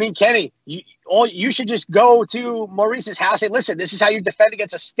 I mean, Kenny, you should just go to Maurice's house and say, listen, this is how you defend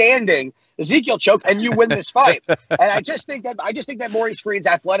against a standing Ezekiel choke, and you win this fight. And I just think that Maurice Green's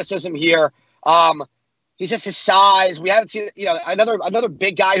athleticism here, he's just his size. We haven't seen, another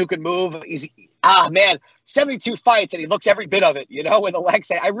big guy who can move. He's 72 fights, and he looks every bit of it, with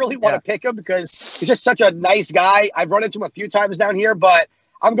Alexei. I really want to pick him because he's just such a nice guy. I've run into him a few times down here, but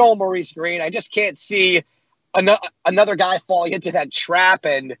I'm going Maurice Green. I just can't see another guy falling into that trap,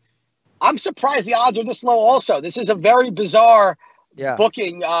 and I'm surprised the odds are this low also. This is a very bizarre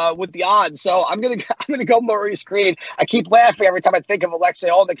booking with the odds, so I'm gonna go Maurice Green. I keep laughing every time I think of Alexei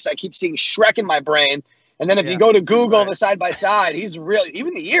Olenek because I keep seeing Shrek in my brain, and then if you go to Google the side-by-side, he's really,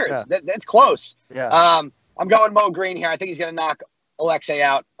 even the ears, that's close. I'm going Mo Green here. I think he's gonna knock Alexei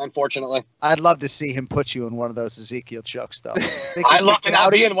out, unfortunately. I'd love to see him put you in one of those Ezekiel chokes, though. I'd love to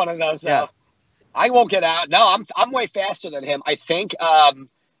not be in one of those, though. I won't get out. No, I'm way faster than him, I think.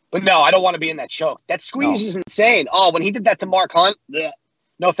 But no, I don't want to be in that choke. That squeeze is insane. Oh, when he did that to Mark Hunt,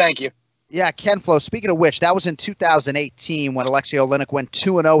 no thank you. Yeah, Ken Flo, speaking of which, that was in 2018 when Alexei Olenek went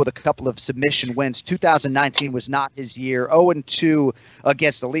 2-0 with a couple of submission wins. 2019 was not his year, 0-2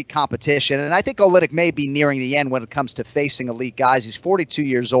 against elite competition. And I think Olenek may be nearing the end when it comes to facing elite guys. He's 42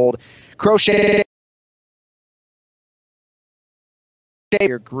 years old. Crochet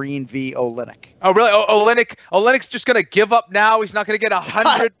or Green v. Olenek. Oh, really? Olenek's just going to give up now? He's not going to get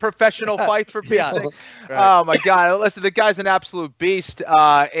 100 professional fights for Pete's sake? Right. Oh, my God. Listen, the guy's an absolute beast,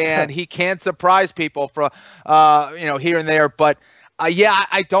 and he can surprise people from, here and there. But,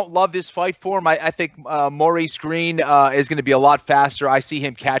 I don't love this fight for him. I think Maurice Green is going to be a lot faster. I see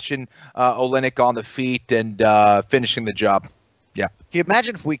him catching Olenek on the feet and finishing the job. Yeah. Can you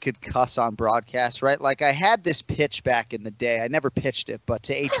imagine if we could cuss on broadcast, right? Like I had this pitch back in the day. I never pitched it, but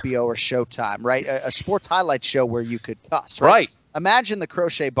to HBO or Showtime, right? A sports highlight show where you could cuss, right? Imagine the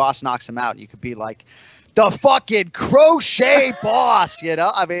Crochet boss knocks him out. You could be like, the fucking Crochet boss,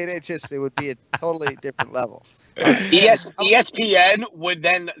 I mean, it would be a totally different level. ESPN would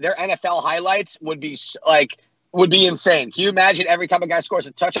then, their NFL highlights would be insane. Can you imagine every time a guy scores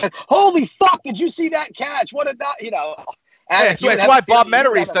a touchdown? Holy fuck, did you see that catch? What a, that's why Bob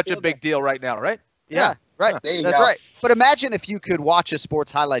Menery is such a big deal right now, right? Yeah, right. That's right. But imagine if you could watch a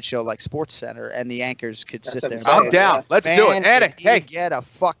sports highlight show like SportsCenter and the anchors could sit there. I'm down. Let's do it. Anik, hey. Get a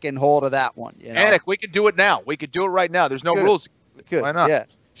fucking hold of that one. Anik, we can do it now. We could do it right now. There's no rules. Good. Why not? Yeah.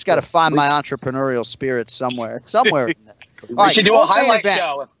 Just got to find my entrepreneurial spirit somewhere. We should do a highlight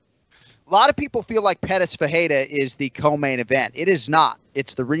show. A lot of people feel like Pettis Fajeda is the co-main event. It is not.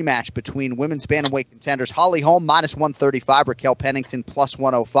 It's the rematch between women's bantamweight contenders Holly Holm -135, Raquel Pennington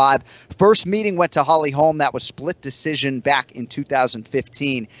 +105. First meeting went to Holly Holm. That was split decision back in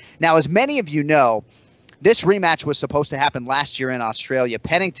 2015. Now, as many of you know, this rematch was supposed to happen last year in Australia.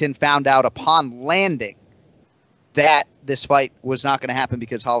 Pennington found out upon landing that this fight was not going to happen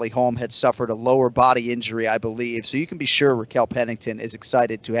because Holly Holm had suffered a lower body injury, I believe. So you can be sure Raquel Pennington is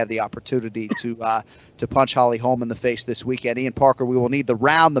excited to have the opportunity to punch Holly Holm in the face this weekend. Ian Parker, we will need the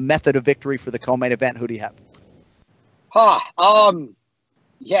round, the method of victory for the co-main event. Who do you have?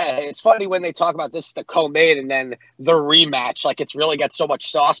 Yeah, it's funny when they talk about this, the co-main, and then the rematch. Like, it's really got so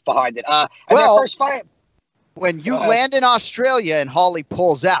much sauce behind it. Their first fight... When you land in Australia and Holly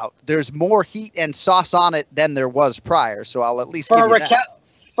pulls out, there's more heat and sauce on it than there was prior. So I'll at least give you that.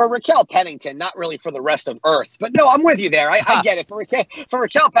 For Raquel Pennington, not really for the rest of Earth. But no, I'm with you there. I get it. For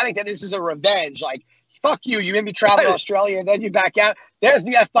Raquel Pennington, this is a revenge. Like, fuck you. You made me travel to Australia and then you back out. There's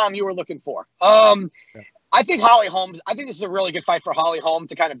the F-bomb you were looking for. I think I think this is a really good fight for Holly Holm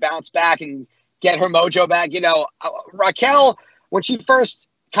to kind of bounce back and get her mojo back. Raquel, when she first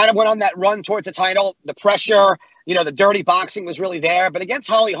kind of went on that run towards the title, the pressure, the dirty boxing was really there. But against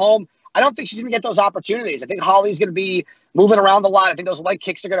Holly Holm, I don't think she's going to get those opportunities. I think Holly's going to be moving around a lot. I think those leg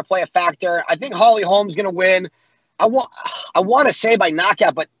kicks are going to play a factor. I think Holly Holm's going to win. I want to say by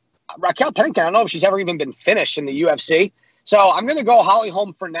knockout, but Raquel Pennington, I don't know if she's ever even been finished in the UFC. So I'm going to go Holly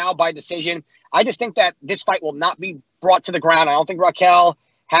Holm for now by decision. I just think that this fight will not be brought to the ground. I don't think Raquel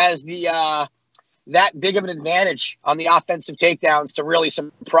has that big of an advantage on the offensive takedowns to really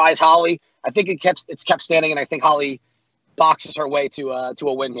surprise Holly. I think it's kept standing, and I think Holly boxes her way to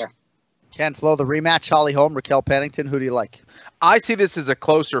a win here. Ken Flo, the rematch, Holly Holm, Raquel Pennington. Who do you like? I see this as a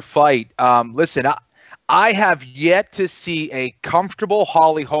closer fight. Listen, I have yet to see a comfortable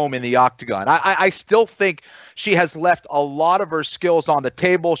Holly Holm in the octagon. I still think she has left a lot of her skills on the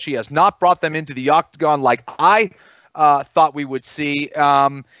table. She has not brought them into the octagon like I thought we would see,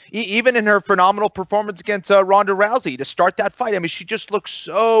 even in her phenomenal performance against Ronda Rousey to start that fight. I mean, she just looks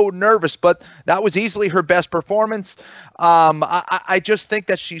so nervous, but that was easily her best performance. I just think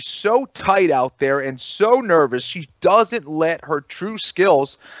that she's so tight out there and so nervous. She doesn't let her true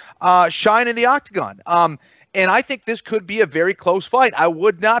skills shine in the octagon. And I think this could be a very close fight. I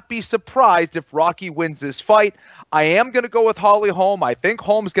would not be surprised if Rocky wins this fight. I am going to go with Holly Holm. I think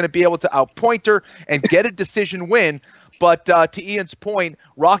Holm's going to be able to outpoint her and get a decision win. But to Ian's point,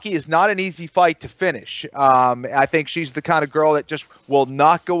 Rocky is not an easy fight to finish. I think she's the kind of girl that just will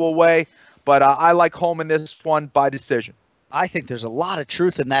not go away. But I like Holm in this one by decision. I think there's a lot of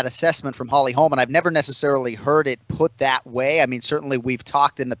truth in that assessment from Holly Holm, and I've never necessarily heard it put that way. I mean, certainly we've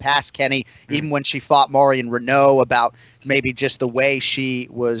talked in the past, Kenny, even when she fought Marion Renault, about maybe just the way she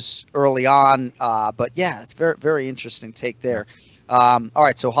was early on. But yeah, it's very, very interesting take there. All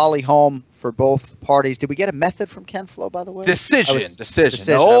right, so Holly Holm for both parties. Did we get a method from Ken Flo, by the way? Decision. Decision.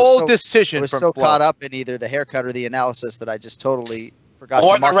 Decision. I was from so Flo. caught up in either the haircut or the analysis that I just totally forgot.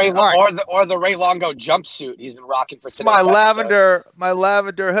 Or to mark it. or the Ray Longo jumpsuit he's been rocking for today. My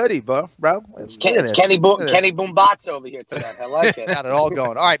lavender hoodie, bro. It's Kenny Boombots over here today. I like it. Got it all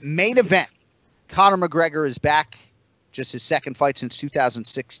going. All right, main event. Conor McGregor is back. Just his second fight since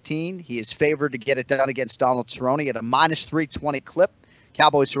 2016. He is favored to get it done against Donald Cerrone at a -320 clip.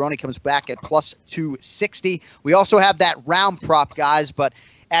 Cowboy Cerrone comes back at +260. We also have that round prop, guys, but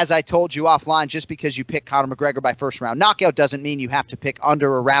as I told you offline, just because you pick Conor McGregor by first round knockout doesn't mean you have to pick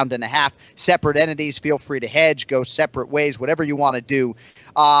under a round and a half. Separate entities, feel free to hedge, go separate ways, whatever you want to do.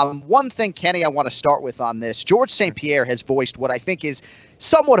 One thing, Kenny, I want to start with on this. George St. Pierre has voiced what I think is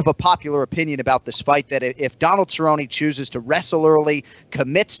somewhat of a popular opinion about this fight, that if Donald Cerrone chooses to wrestle early,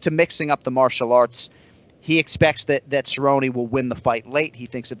 commits to mixing up the martial arts, he expects that Cerrone will win the fight late. He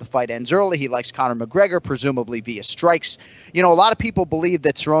thinks that the fight ends early. He likes Conor McGregor, presumably via strikes. You know, a lot of people believe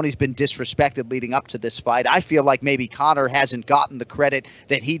that Cerrone's been disrespected leading up to this fight. I feel like maybe Conor hasn't gotten the credit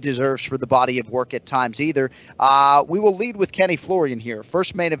that he deserves for the body of work at times either. We will lead with Kenny Florian here.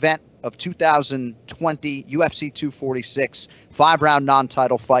 First main event of 2020, UFC 246, 5-round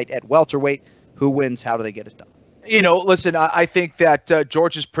non-title fight at welterweight. Who wins? How do they get it done? You know, listen, I think that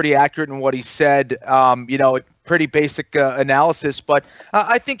George is pretty accurate in what he said. Pretty basic analysis, but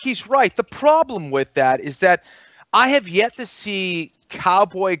I think he's right. The problem with that is that I have yet to see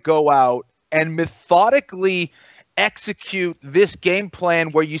Cowboy go out and methodically execute this game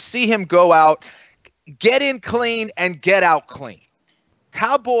plan where you see him go out, get in clean, and get out clean.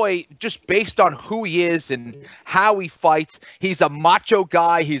 Cowboy, just based on who he is and how he fights, he's a macho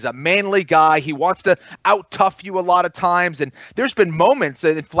guy. He's a manly guy. He wants to out-tough you a lot of times. And there's been moments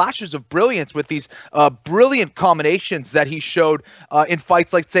and flashes of brilliance with these brilliant combinations that he showed in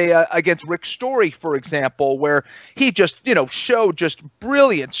fights like, say, against Rick Story, for example, where he just, showed just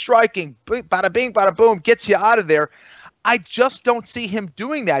brilliant striking, bada bing, bada boom, gets you out of there. I just don't see him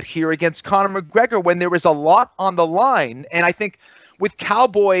doing that here against Conor McGregor when there is a lot on the line. And I think with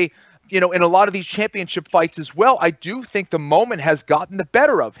Cowboy, in a lot of these championship fights as well, I do think the moment has gotten the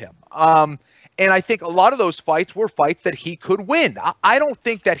better of him. And I think a lot of those fights were fights that he could win. I don't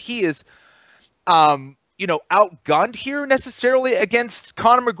think that he is, outgunned here necessarily against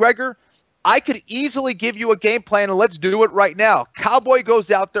Conor McGregor. I could easily give you a game plan, and let's do it right now. Cowboy goes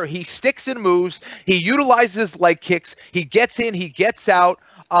out there. He sticks and moves. He utilizes leg kicks. He gets in. He gets out.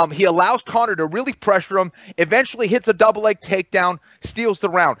 He allows Conor to really pressure him, eventually hits a double leg takedown, steals the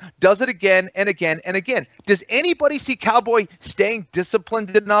round, does it again and again and again. Does anybody see Cowboy staying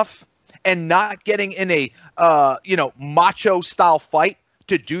disciplined enough and not getting in a, macho style fight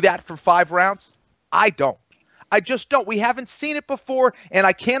to do that for 5 rounds? I don't. I just don't. We haven't seen it before, and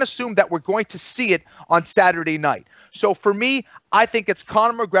I can't assume that we're going to see it on Saturday night. So for me, I think it's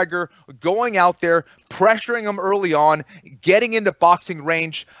Conor McGregor going out there, pressuring him early on, getting into boxing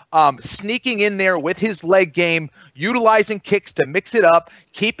range, sneaking in there with his leg game, utilizing kicks to mix it up,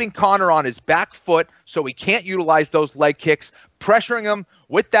 keeping Conor on his back foot so he can't utilize those leg kicks, pressuring him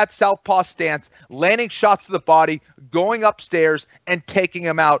with that southpaw stance, landing shots to the body, going upstairs, and taking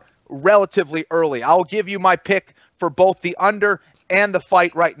him out relatively early. I'll give you my pick for both the under and the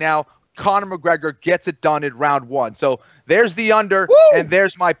fight right now. Conor McGregor gets it done in round 1. So there's the under, and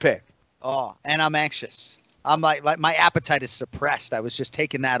there's my pick. Oh, and I'm anxious. I'm like my appetite is suppressed. I was just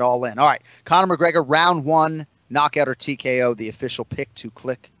taking that all in. All right, Conor McGregor, round 1, knockout or TKO, the official pick to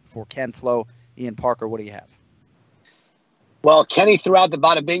click for Ken Flo. Ian Parker, what do you have? Well, Kenny threw out the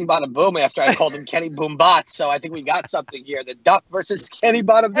bada bing, bada boom after I called him Kenny Boombot. So I think we got something here. The Duck versus Kenny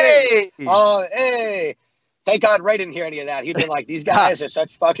Bada Bing. Hey! Oh, hey. Thank God Ray didn't hear any of that. He'd been like, these guys are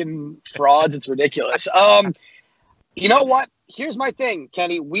such fucking frauds. It's ridiculous. You know what? Here's my thing,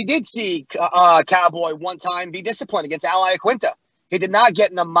 Kenny. We did see Cowboy one time be disciplined against Al Iaquinta. He did not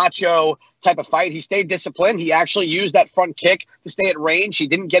get in a macho type of fight. He stayed disciplined. He actually used that front kick to stay at range. He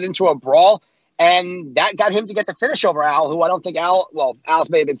didn't get into a brawl. And that got him to get the finish over Al, who I don't think Al's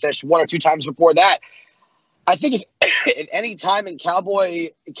may have been finished one or two times before that. I think if any time in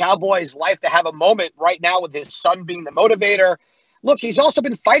Cowboy's life to have a moment right now with his son being the motivator. Look, he's also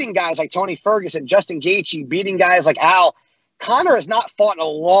been fighting guys like Tony Ferguson, Justin Gaethje, beating guys like Al. Conor has not fought in a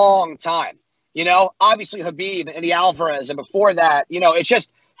long time. You know, obviously Habib and Eddie Alvarez, and before that, you know, it's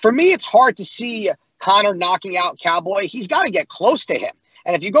just, for me, it's hard to see Conor knocking out Cowboy. He's got to get close to him.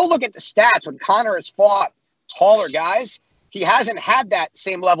 And if you go look at the stats, when Conor has fought taller guys, he hasn't had that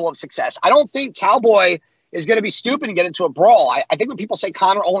same level of success. I don't think Cowboy is going to be stupid and get into a brawl. I think when people say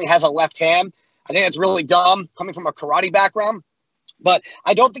Conor only has a left hand, I think that's really dumb coming from a karate background. But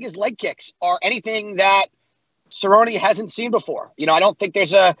I don't think his leg kicks are anything that Cerrone hasn't seen before. You know, I don't think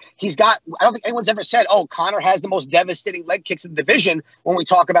I don't think anyone's ever said, oh, Conor has the most devastating leg kicks in the division when we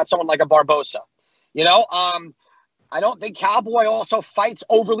talk about someone like a Barbosa. You know, I don't think Cowboy also fights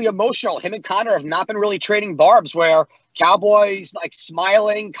overly emotional. Him and Conor have not been really trading barbs where Cowboy's like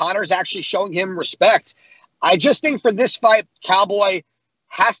smiling. Conor's actually showing him respect. I just think for this fight, Cowboy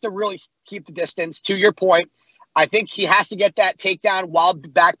has to really keep the distance. To your point, I think he has to get that takedown while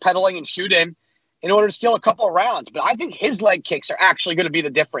backpedaling and shooting in order to steal a couple of rounds. But I think his leg kicks are actually going to be the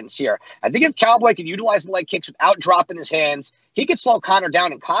difference here. I think if Cowboy can utilize the leg kicks without dropping his hands, he could slow Conor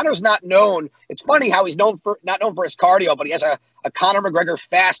down. And Conor's not known. It's funny how he's not known for his cardio, but he has a Conor McGregor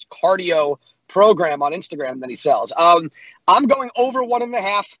fast cardio program on Instagram that he sells. I'm going over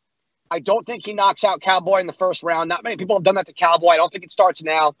 1.5. I don't think he knocks out Cowboy in the first round. Not many people have done that to Cowboy. I don't think it starts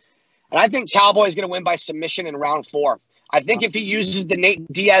now. And I think Cowboy is going to win by submission in round 4. I think if he uses the Nate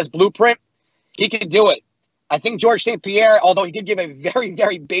Diaz blueprint, he can do it. I think George St. Pierre, although he did give a very,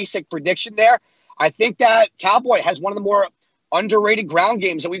 very basic prediction there, I think that Cowboy has one of the more underrated ground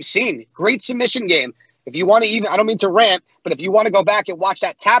games that we've seen. Great submission game. If you want to I don't mean to rant, but if you want to go back and watch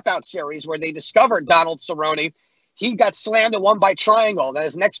that tap out series where they discovered Donald Cerrone, he got slammed and won by triangle. Then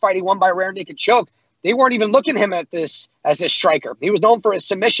his next fight, he won by rear naked choke. They weren't even looking at him as this striker. He was known for his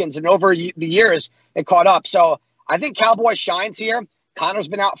submissions, and over the years, it caught up. So I think Cowboy shines here. Conor's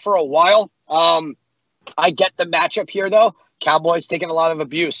been out for a while. I get the matchup here, though. Cowboy's taking a lot of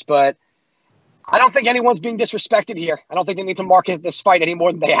abuse, but I don't think anyone's being disrespected here. I don't think they need to market this fight any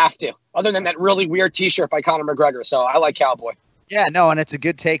more than they have to, other than that really weird T-shirt by Conor McGregor. So I like Cowboy. Yeah, no, and it's a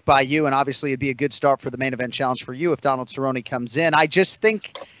good take by you, and obviously it'd be a good start for the main event challenge for you if Donald Cerrone comes in. I just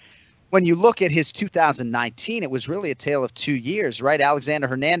think when you look at his 2019, it was really a tale of 2 years, right? Alexander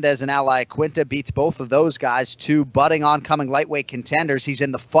Hernandez and Al Iaquinta beats both of those guys, two budding oncoming lightweight contenders. He's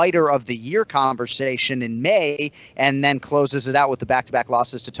in the Fighter of the Year conversation in May, and then closes it out with the back-to-back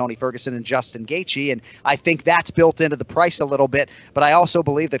losses to Tony Ferguson and Justin Gaethje. And I think that's built into the price a little bit. But I also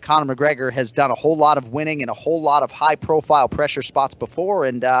believe that Conor McGregor has done a whole lot of winning in a whole lot of high-profile pressure spots before,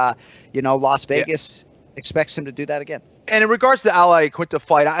 and Las Vegas expects him to do that again. And in regards to the Al Iaquinta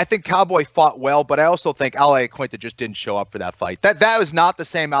fight, I think Cowboy fought well, but I also think Al Iaquinta just didn't show up for that fight. That was not the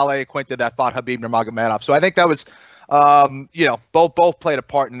same Al Iaquinta that fought Habib Nurmagomedov. So I think that was, both played a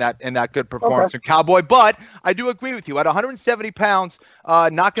part in that good performance from Cowboy. But I do agree with you. At 170 pounds,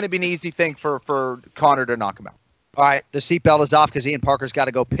 not going to be an easy thing for Conor to knock him out. All right, the seatbelt is off because Ian Parker's got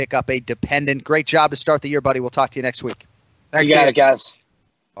to go pick up a dependent. Great job to start the year, buddy. We'll talk to you next week. Thanks, you got it, guys.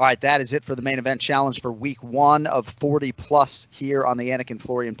 All right, that is it for the main event challenge for week 1 of 40+ here on the Anik and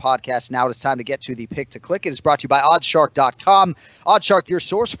Florian podcast. Now it is time to get to the pick to click. It is brought to you by oddshark.com. Oddshark, your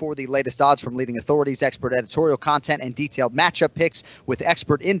source for the latest odds from leading authorities, expert editorial content, and detailed matchup picks with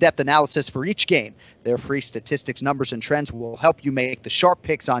expert in-depth analysis for each game. Their free statistics, numbers, and trends will help you make the sharp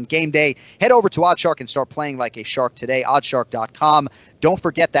picks on game day. Head over to Oddshark and start playing like a shark today. Oddshark.com. Don't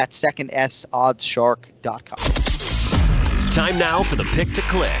forget that second S, oddshark.com. Time now for the pick to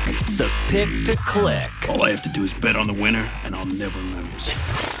click. The pick to click. All I have to do is bet on the winner, and I'll never lose.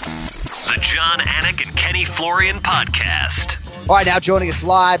 The John Anik and Kenny Florian podcast. All right, now joining us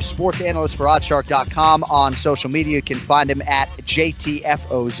live, sports analyst for oddshark.com on social media. You can find him at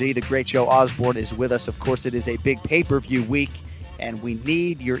JTFOZ. The great Joe Osborne is with us. Of course, it is a big pay-per-view week, and we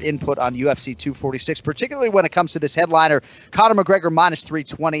need your input on UFC 246, particularly when it comes to this headliner. Conor McGregor minus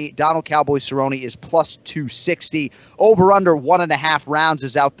 320, Donald Cowboy Cerrone is plus 260. Over under 1.5 rounds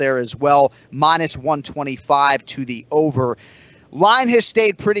is out there as well, minus 125 to the over. Line has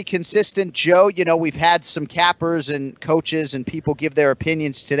stayed pretty consistent, Joe. You know, we've had some cappers and coaches and people give their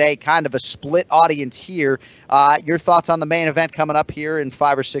opinions today, kind of a split audience here. Your thoughts on the main event coming up here in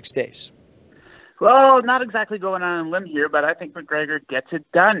 5 or 6 days? Well, not exactly going on a limb here, but I think McGregor gets it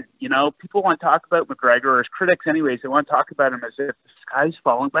done. You know, people want to talk about McGregor, or his critics anyways, they want to talk about him as if the sky's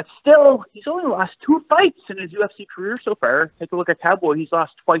falling, but still, he's only lost 2 fights in his UFC career so far. Take a look at Cowboy. He's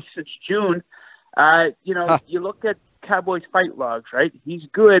lost twice since June. You look at Cowboy's fight logs, right? He's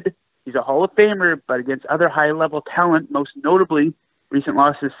good. He's a Hall of Famer, but against other high-level talent, most notably recent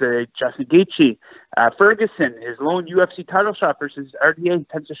losses to Justin Gaethje. Ferguson, his lone UFC title shot versus RDA,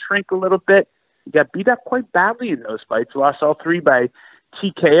 tends to shrink a little bit. He got beat up quite badly in those fights, lost all 3 by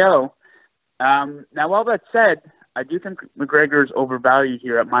TKO. Now, all that said, I do think McGregor's overvalued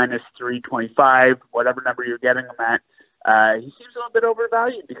here at minus 325, whatever number you're getting him at. He seems a little bit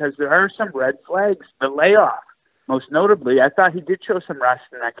overvalued because there are some red flags. The layoff, most notably, I thought he did show some rust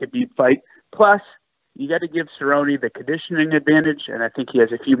in that Khabib fight. Plus, you got to give Cerrone the conditioning advantage, and I think he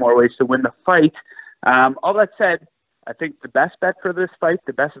has a few more ways to win the fight. All that said, I think the best bet for this fight,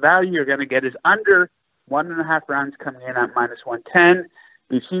 the best value you're going to get is under 1.5 rounds coming in at minus 110.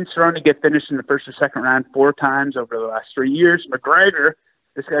 We've seen Cerrone get finished in the first or second round 4 times over the last 3 years. McGregor,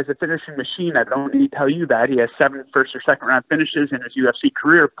 this guy's a finishing machine. I don't need to tell you that. He has 7 first or second round finishes in his UFC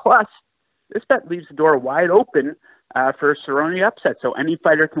career. Plus, this bet leaves the door wide open for a Cerrone upset. So any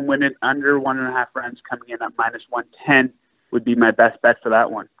fighter can win it under 1.5 rounds coming in at minus 110 would be my best bet for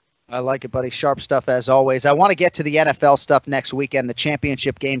that one. I like it, buddy. Sharp stuff as always. I want to get to the NFL stuff next weekend. The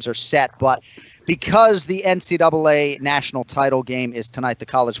championship games are set, but because the NCAA national title game is tonight, the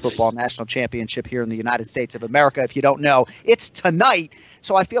college football national championship here in the United States of America, if you don't know, it's tonight.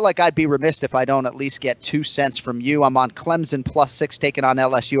 So I feel like I'd be remiss if I don't at least get 2 cents from you. I'm on Clemson +6 taking on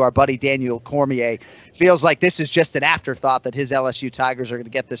LSU. Our buddy Daniel Cormier feels like this is just an afterthought that his LSU Tigers are going to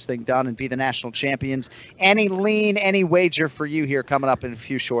get this thing done and be the national champions. Any lean, any wager for you here coming up in a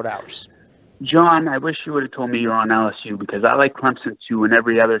few short hours? John, I wish you would have told me you're on LSU because I like Clemson too, and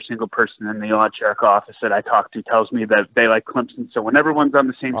every other single person in the OddsShark office that I talk to tells me that they like Clemson. So when everyone's on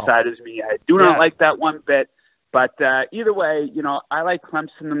the same side as me, I do not like that one bit. But either way, I like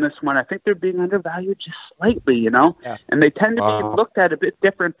Clemson in this one. I think they're being undervalued just slightly, and they tend to be looked at a bit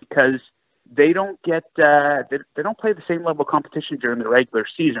different because they don't get they don't play the same level of competition during the regular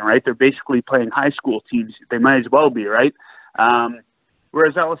season, right? They're basically playing high school teams. They might as well be, right?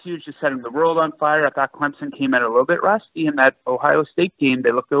 Whereas LSU is just setting the world on fire. I thought Clemson came out a little bit rusty in that Ohio State game.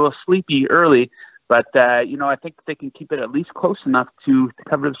 They looked a little sleepy early, but I think they can keep it at least close enough to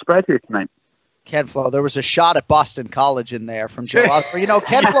cover the spread here tonight. Ken Flo, there was a shot at Boston College in there from Joe Osborne.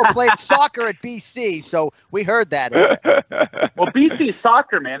 Ken Flo played soccer at BC, so we heard that. Well, BC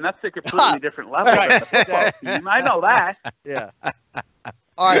soccer, man, that's a completely different level than the football team. I know that. Yeah.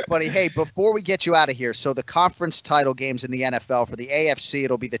 All right, buddy. Hey, before we get you out of here, so the conference title games in the NFL for the AFC,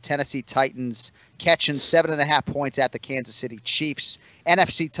 it'll be the Tennessee Titans catching 7.5 points at the Kansas City Chiefs.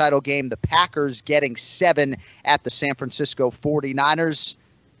 NFC title game, the Packers getting 7 at the San Francisco 49ers.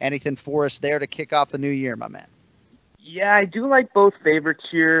 Anything for us there to kick off the new year, my man? Yeah, I do like both favorites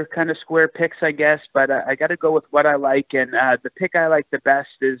here, kind of square picks, I guess, but I got to go with what I like. And the pick I like the best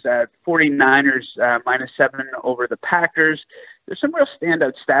is 49ers -7 over the Packers. There's some real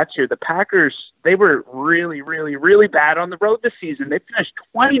standout stats here. The Packers, they were really, really, really bad on the road this season. They finished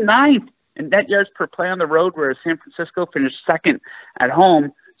 29th in net yards per play on the road, whereas San Francisco finished 2nd at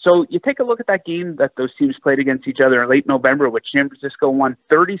home. So you take a look at that game that those teams played against each other in late November, which San Francisco won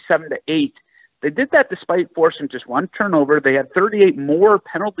 37-8. They did that despite forcing just 1 turnover. They had 38 more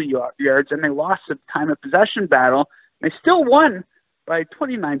penalty yards, and they lost the time of possession battle. They still won by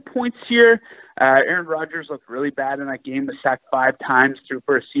 29 points here. Aaron Rodgers looked really bad in that game. Was sacked 5 times, threw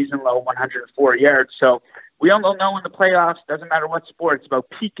for a season-low 104 yards. So we all know in the playoffs, doesn't matter what sport, it's about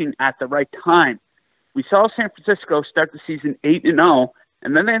peaking at the right time. We saw San Francisco start the season 8-0,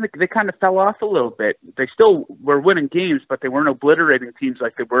 and then they kind of fell off a little bit. They still were winning games, but they weren't obliterating teams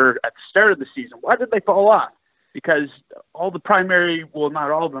like they were at the start of the season. Why did they fall off? Because all the primary, well, not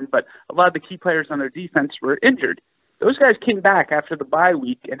all of them, but a lot of the key players on their defense were injured. Those guys came back after the bye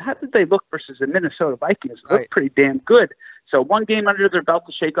week, and how did they look versus the Minnesota Vikings? They looked pretty damn good. So 1 game under their belt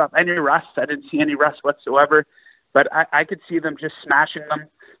to shake off any rust. I didn't see any rust whatsoever, but I could see them just smashing them.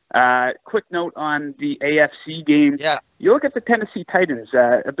 Quick note on the AFC game. Yeah. You look at the Tennessee Titans,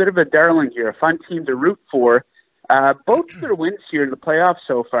 a bit of a darling here, a fun team to root for. Both of their wins here in the playoffs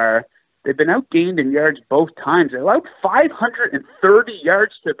so far, they've been outgained in yards both times. They allowed 530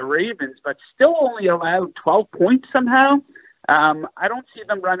 yards to the Ravens, but still only allowed 12 points somehow. I don't see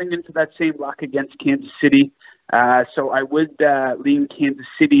them running into that same luck against Kansas City. So I would lean Kansas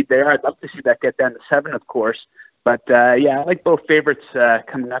City there. I'd love to see that get down to 7, of course. But, I like both favorites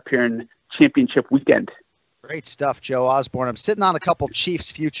coming up here in championship weekend. Great stuff, Joe Osborne. I'm sitting on a couple Chiefs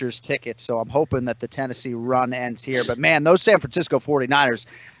futures tickets, so I'm hoping that the Tennessee run ends here. But, man, those San Francisco 49ers,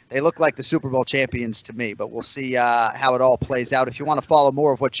 they look like the Super Bowl champions to me, but we'll see how it all plays out. If you want to follow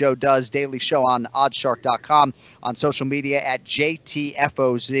more of what Joe does, daily show on oddshark.com, on social media at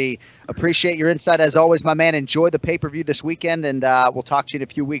JTFOZ. Appreciate your insight as always, my man. Enjoy the pay-per-view this weekend, and we'll talk to you in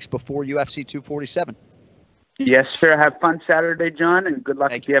a few weeks before UFC 247. Yes, sir. Have fun Saturday, John, and good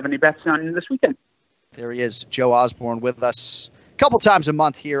luck if you have any bets on this weekend. There he is, Joe Osborne, with us couple times a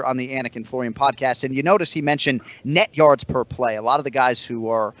month here on the Anik and Florian podcast. And you notice he mentioned net yards per play. A lot of the guys who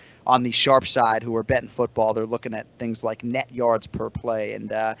are on the sharp side, who are betting football, they're looking at things like net yards per play.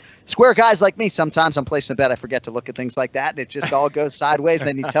 And square guys like me, sometimes I'm placing a bet, I forget to look at things like that, and it just all goes sideways. And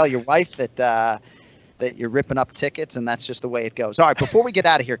then you tell your wife that you're ripping up tickets, and that's just the way it goes. All right, before we get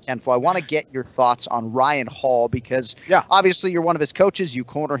out of here, Ken Flo, I want to get your thoughts on Ryan Hall, because obviously you're one of his coaches. You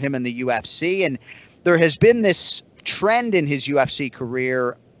corner him in the UFC, and there has been this trend in his UFC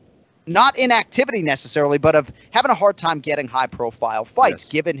career, not inactivity necessarily, but of having a hard time getting high-profile fights,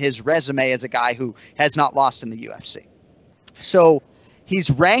 given his resume as a guy who has not lost in the UFC. So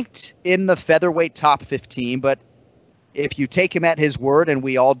he's ranked in the featherweight top 15, but if you take him at his word, and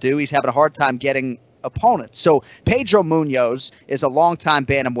we all do, he's having a hard time getting opponents. So Pedro Munoz is a longtime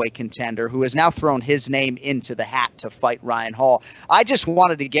bantamweight contender who has now thrown his name into the hat to fight Ryan Hall. I just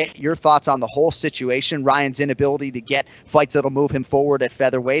wanted to get your thoughts on the whole situation, Ryan's inability to get fights that'll move him forward at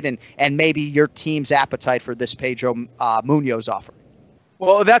featherweight, and maybe your team's appetite for this Pedro Munoz offer.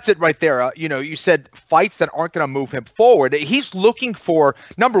 Well, that's it right there. You said fights that aren't going to move him forward. He's looking for,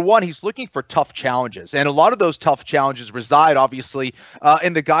 number one, he's looking for tough challenges. And a lot of those tough challenges reside, obviously,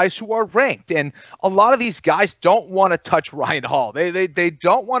 in the guys who are ranked. And a lot of these guys don't want to touch Ryan Hall. They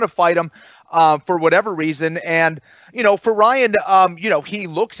don't want to fight him for whatever reason. And, for Ryan, he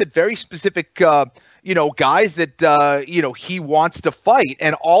looks at very specific guys that, he wants to fight,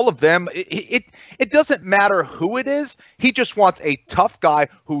 and all of them, it doesn't matter who it is. He just wants a tough guy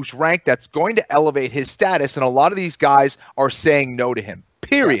who's ranked that's going to elevate his status. And a lot of these guys are saying no to him,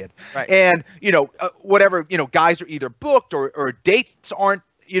 period. Right. And, whatever, guys are either booked or dates aren't,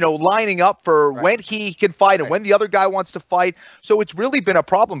 lining up for when he can fight and when the other guy wants to fight. So it's really been a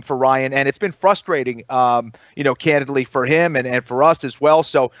problem for Ryan, and it's been frustrating, candidly for him and for us as well.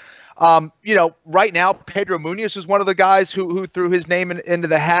 So, right now, Pedro Munoz is one of the guys who threw his name into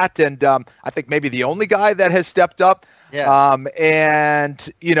the hat, and I think maybe the only guy that has stepped up. Yeah.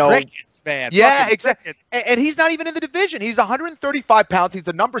 Crickets, man. Yeah, exactly. And he's not even in the division. He's 135 pounds. He's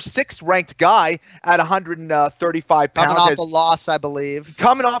the number 6 ranked guy at 135 pounds. Coming off a loss, I believe.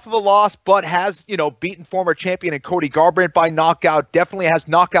 Coming off of a loss, but has, beaten former champion and Cody Garbrandt by knockout. Definitely has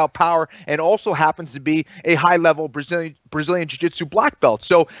knockout power, and also happens to be a high-level Brazilian Jiu-Jitsu black belt.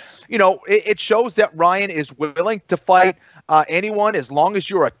 So, it shows that Ryan is willing to fight anyone, as long as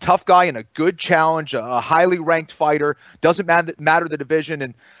you're a tough guy and a good challenge, a highly ranked fighter. Doesn't matter the division.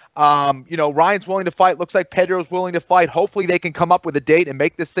 And Ryan's willing to fight. Looks like Pedro's willing to fight. Hopefully they can come up with a date and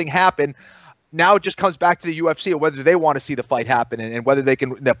make this thing happen. Now it just comes back to the UFC of whether they want to see the fight happen and whether they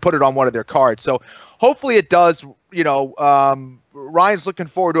can put it on one of their cards. So hopefully it does. Ryan's looking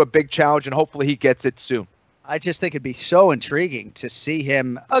forward to a big challenge, and hopefully he gets it soon. I just think it'd be so intriguing to see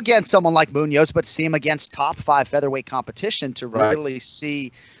him against someone like Munoz, but see him against top 5 featherweight competition to really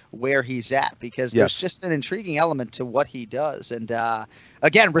see where he's at, because there's just an intriguing element to what he does. And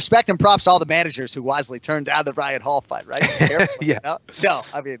again, respect and props to all the managers who wisely turned down the Ryan Hall fight, right? No,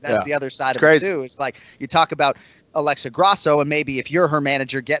 I mean, that's the other side of it too. It's like you talk about Alexa Grasso, and maybe if you're her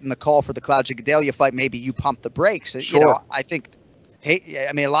manager getting the call for the Claudia Gadelha fight, maybe you pump the brakes. Sure. I think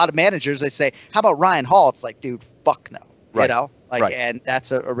a lot of managers, they say, how about Ryan Hall? It's like, dude, fuck no. And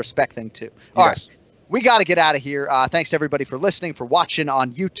that's a respect thing too. All right. We got to get out of here. Thanks to everybody for listening, for watching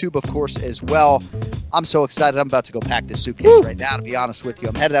on YouTube, of course, as well. I'm so excited. I'm about to go pack this suitcase right now, to be honest with you.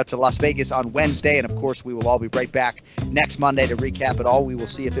 I'm headed out to Las Vegas on Wednesday, and, of course, we will all be right back next Monday to recap it all. We will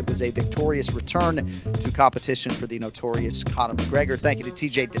see if it was a victorious return to competition for the notorious Conor McGregor. Thank you to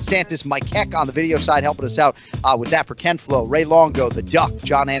TJ DeSantis, Mike Heck on the video side helping us out with that. For Ken Flo, Ray Longo, The Duck,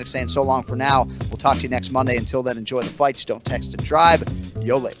 John Anik saying so long for now. We'll talk to you next Monday. Until then, enjoy the fights. Don't text and drive.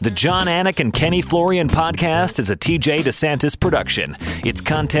 Yo late. The John Anik and Kenny Florian podcast is a TJ DeSantis production. Its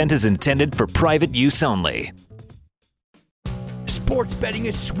content is intended for private use only. Sports betting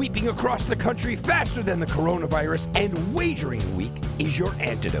is sweeping across the country faster than the coronavirus, and Wagering Week is your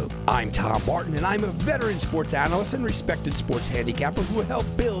antidote. I'm Tom Barton, and I'm a veteran sports analyst and respected sports handicapper who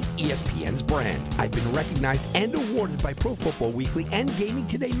helped build ESPN's brand. I've been recognized and awarded by Pro Football Weekly and Gaming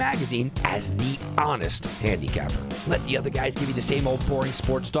Today magazine as the honest handicapper. Let the other guys give you the same old boring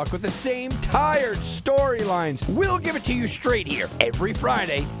sports talk with the same tired storylines. We'll give it to you straight here every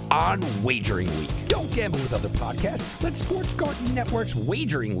Friday on Wagering Week. Don't gamble with other podcasts. Let Sports Garden Network's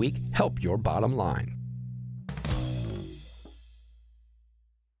Wagering Week help your bottom line.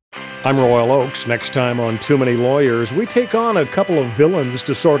 I'm Royal Oakes. Next time on Too Many Lawyers, we take on a couple of villains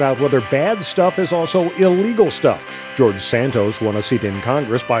to sort out whether bad stuff is also illegal stuff. George Santos won a seat in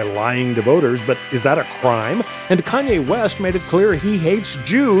Congress by lying to voters, but is that a crime? And Kanye West made it clear he hates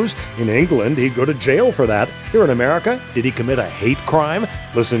Jews. In England, he'd go to jail for that. Here in America, did he commit a hate crime?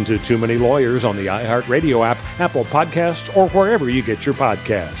 Listen to Too Many Lawyers on the iHeartRadio app, Apple Podcasts, or wherever you get your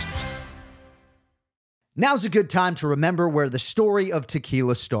podcasts. Now's a good time to remember where the story of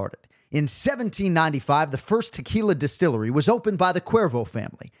tequila started. In 1795, the first tequila distillery was opened by the Cuervo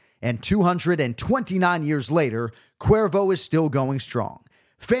family, and 229 years later, Cuervo is still going strong.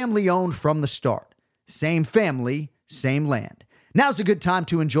 Family-owned from the start. Same family, same land. Now's a good time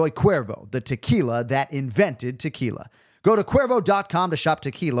to enjoy Cuervo, the tequila that invented tequila. Go to Cuervo.com to shop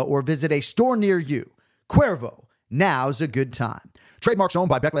tequila or visit a store near you. Cuervo, now's a good time. Trademarks owned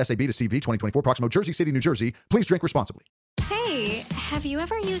by Beckley SAB to CV 2024, Proximo, Jersey City, New Jersey. Please drink responsibly. Hey, have you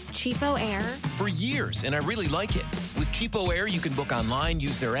ever used Cheapo Air? For years, and I really like it. With Cheapo Air, you can book online,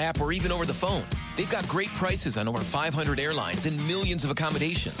 use their app, or even over the phone. They've got great prices on over 500 airlines and millions of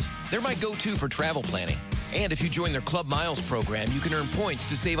accommodations. They're my go-to for travel planning. And if you join their Club Miles program, you can earn points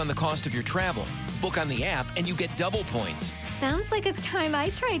to save on the cost of your travel. Book on the app, and you get double points. Sounds like it's time I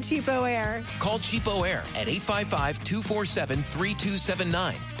tried Cheapo Air. Call Cheapo Air at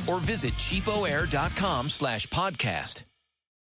 855-247-3279 or visit cheapoair.com/podcast.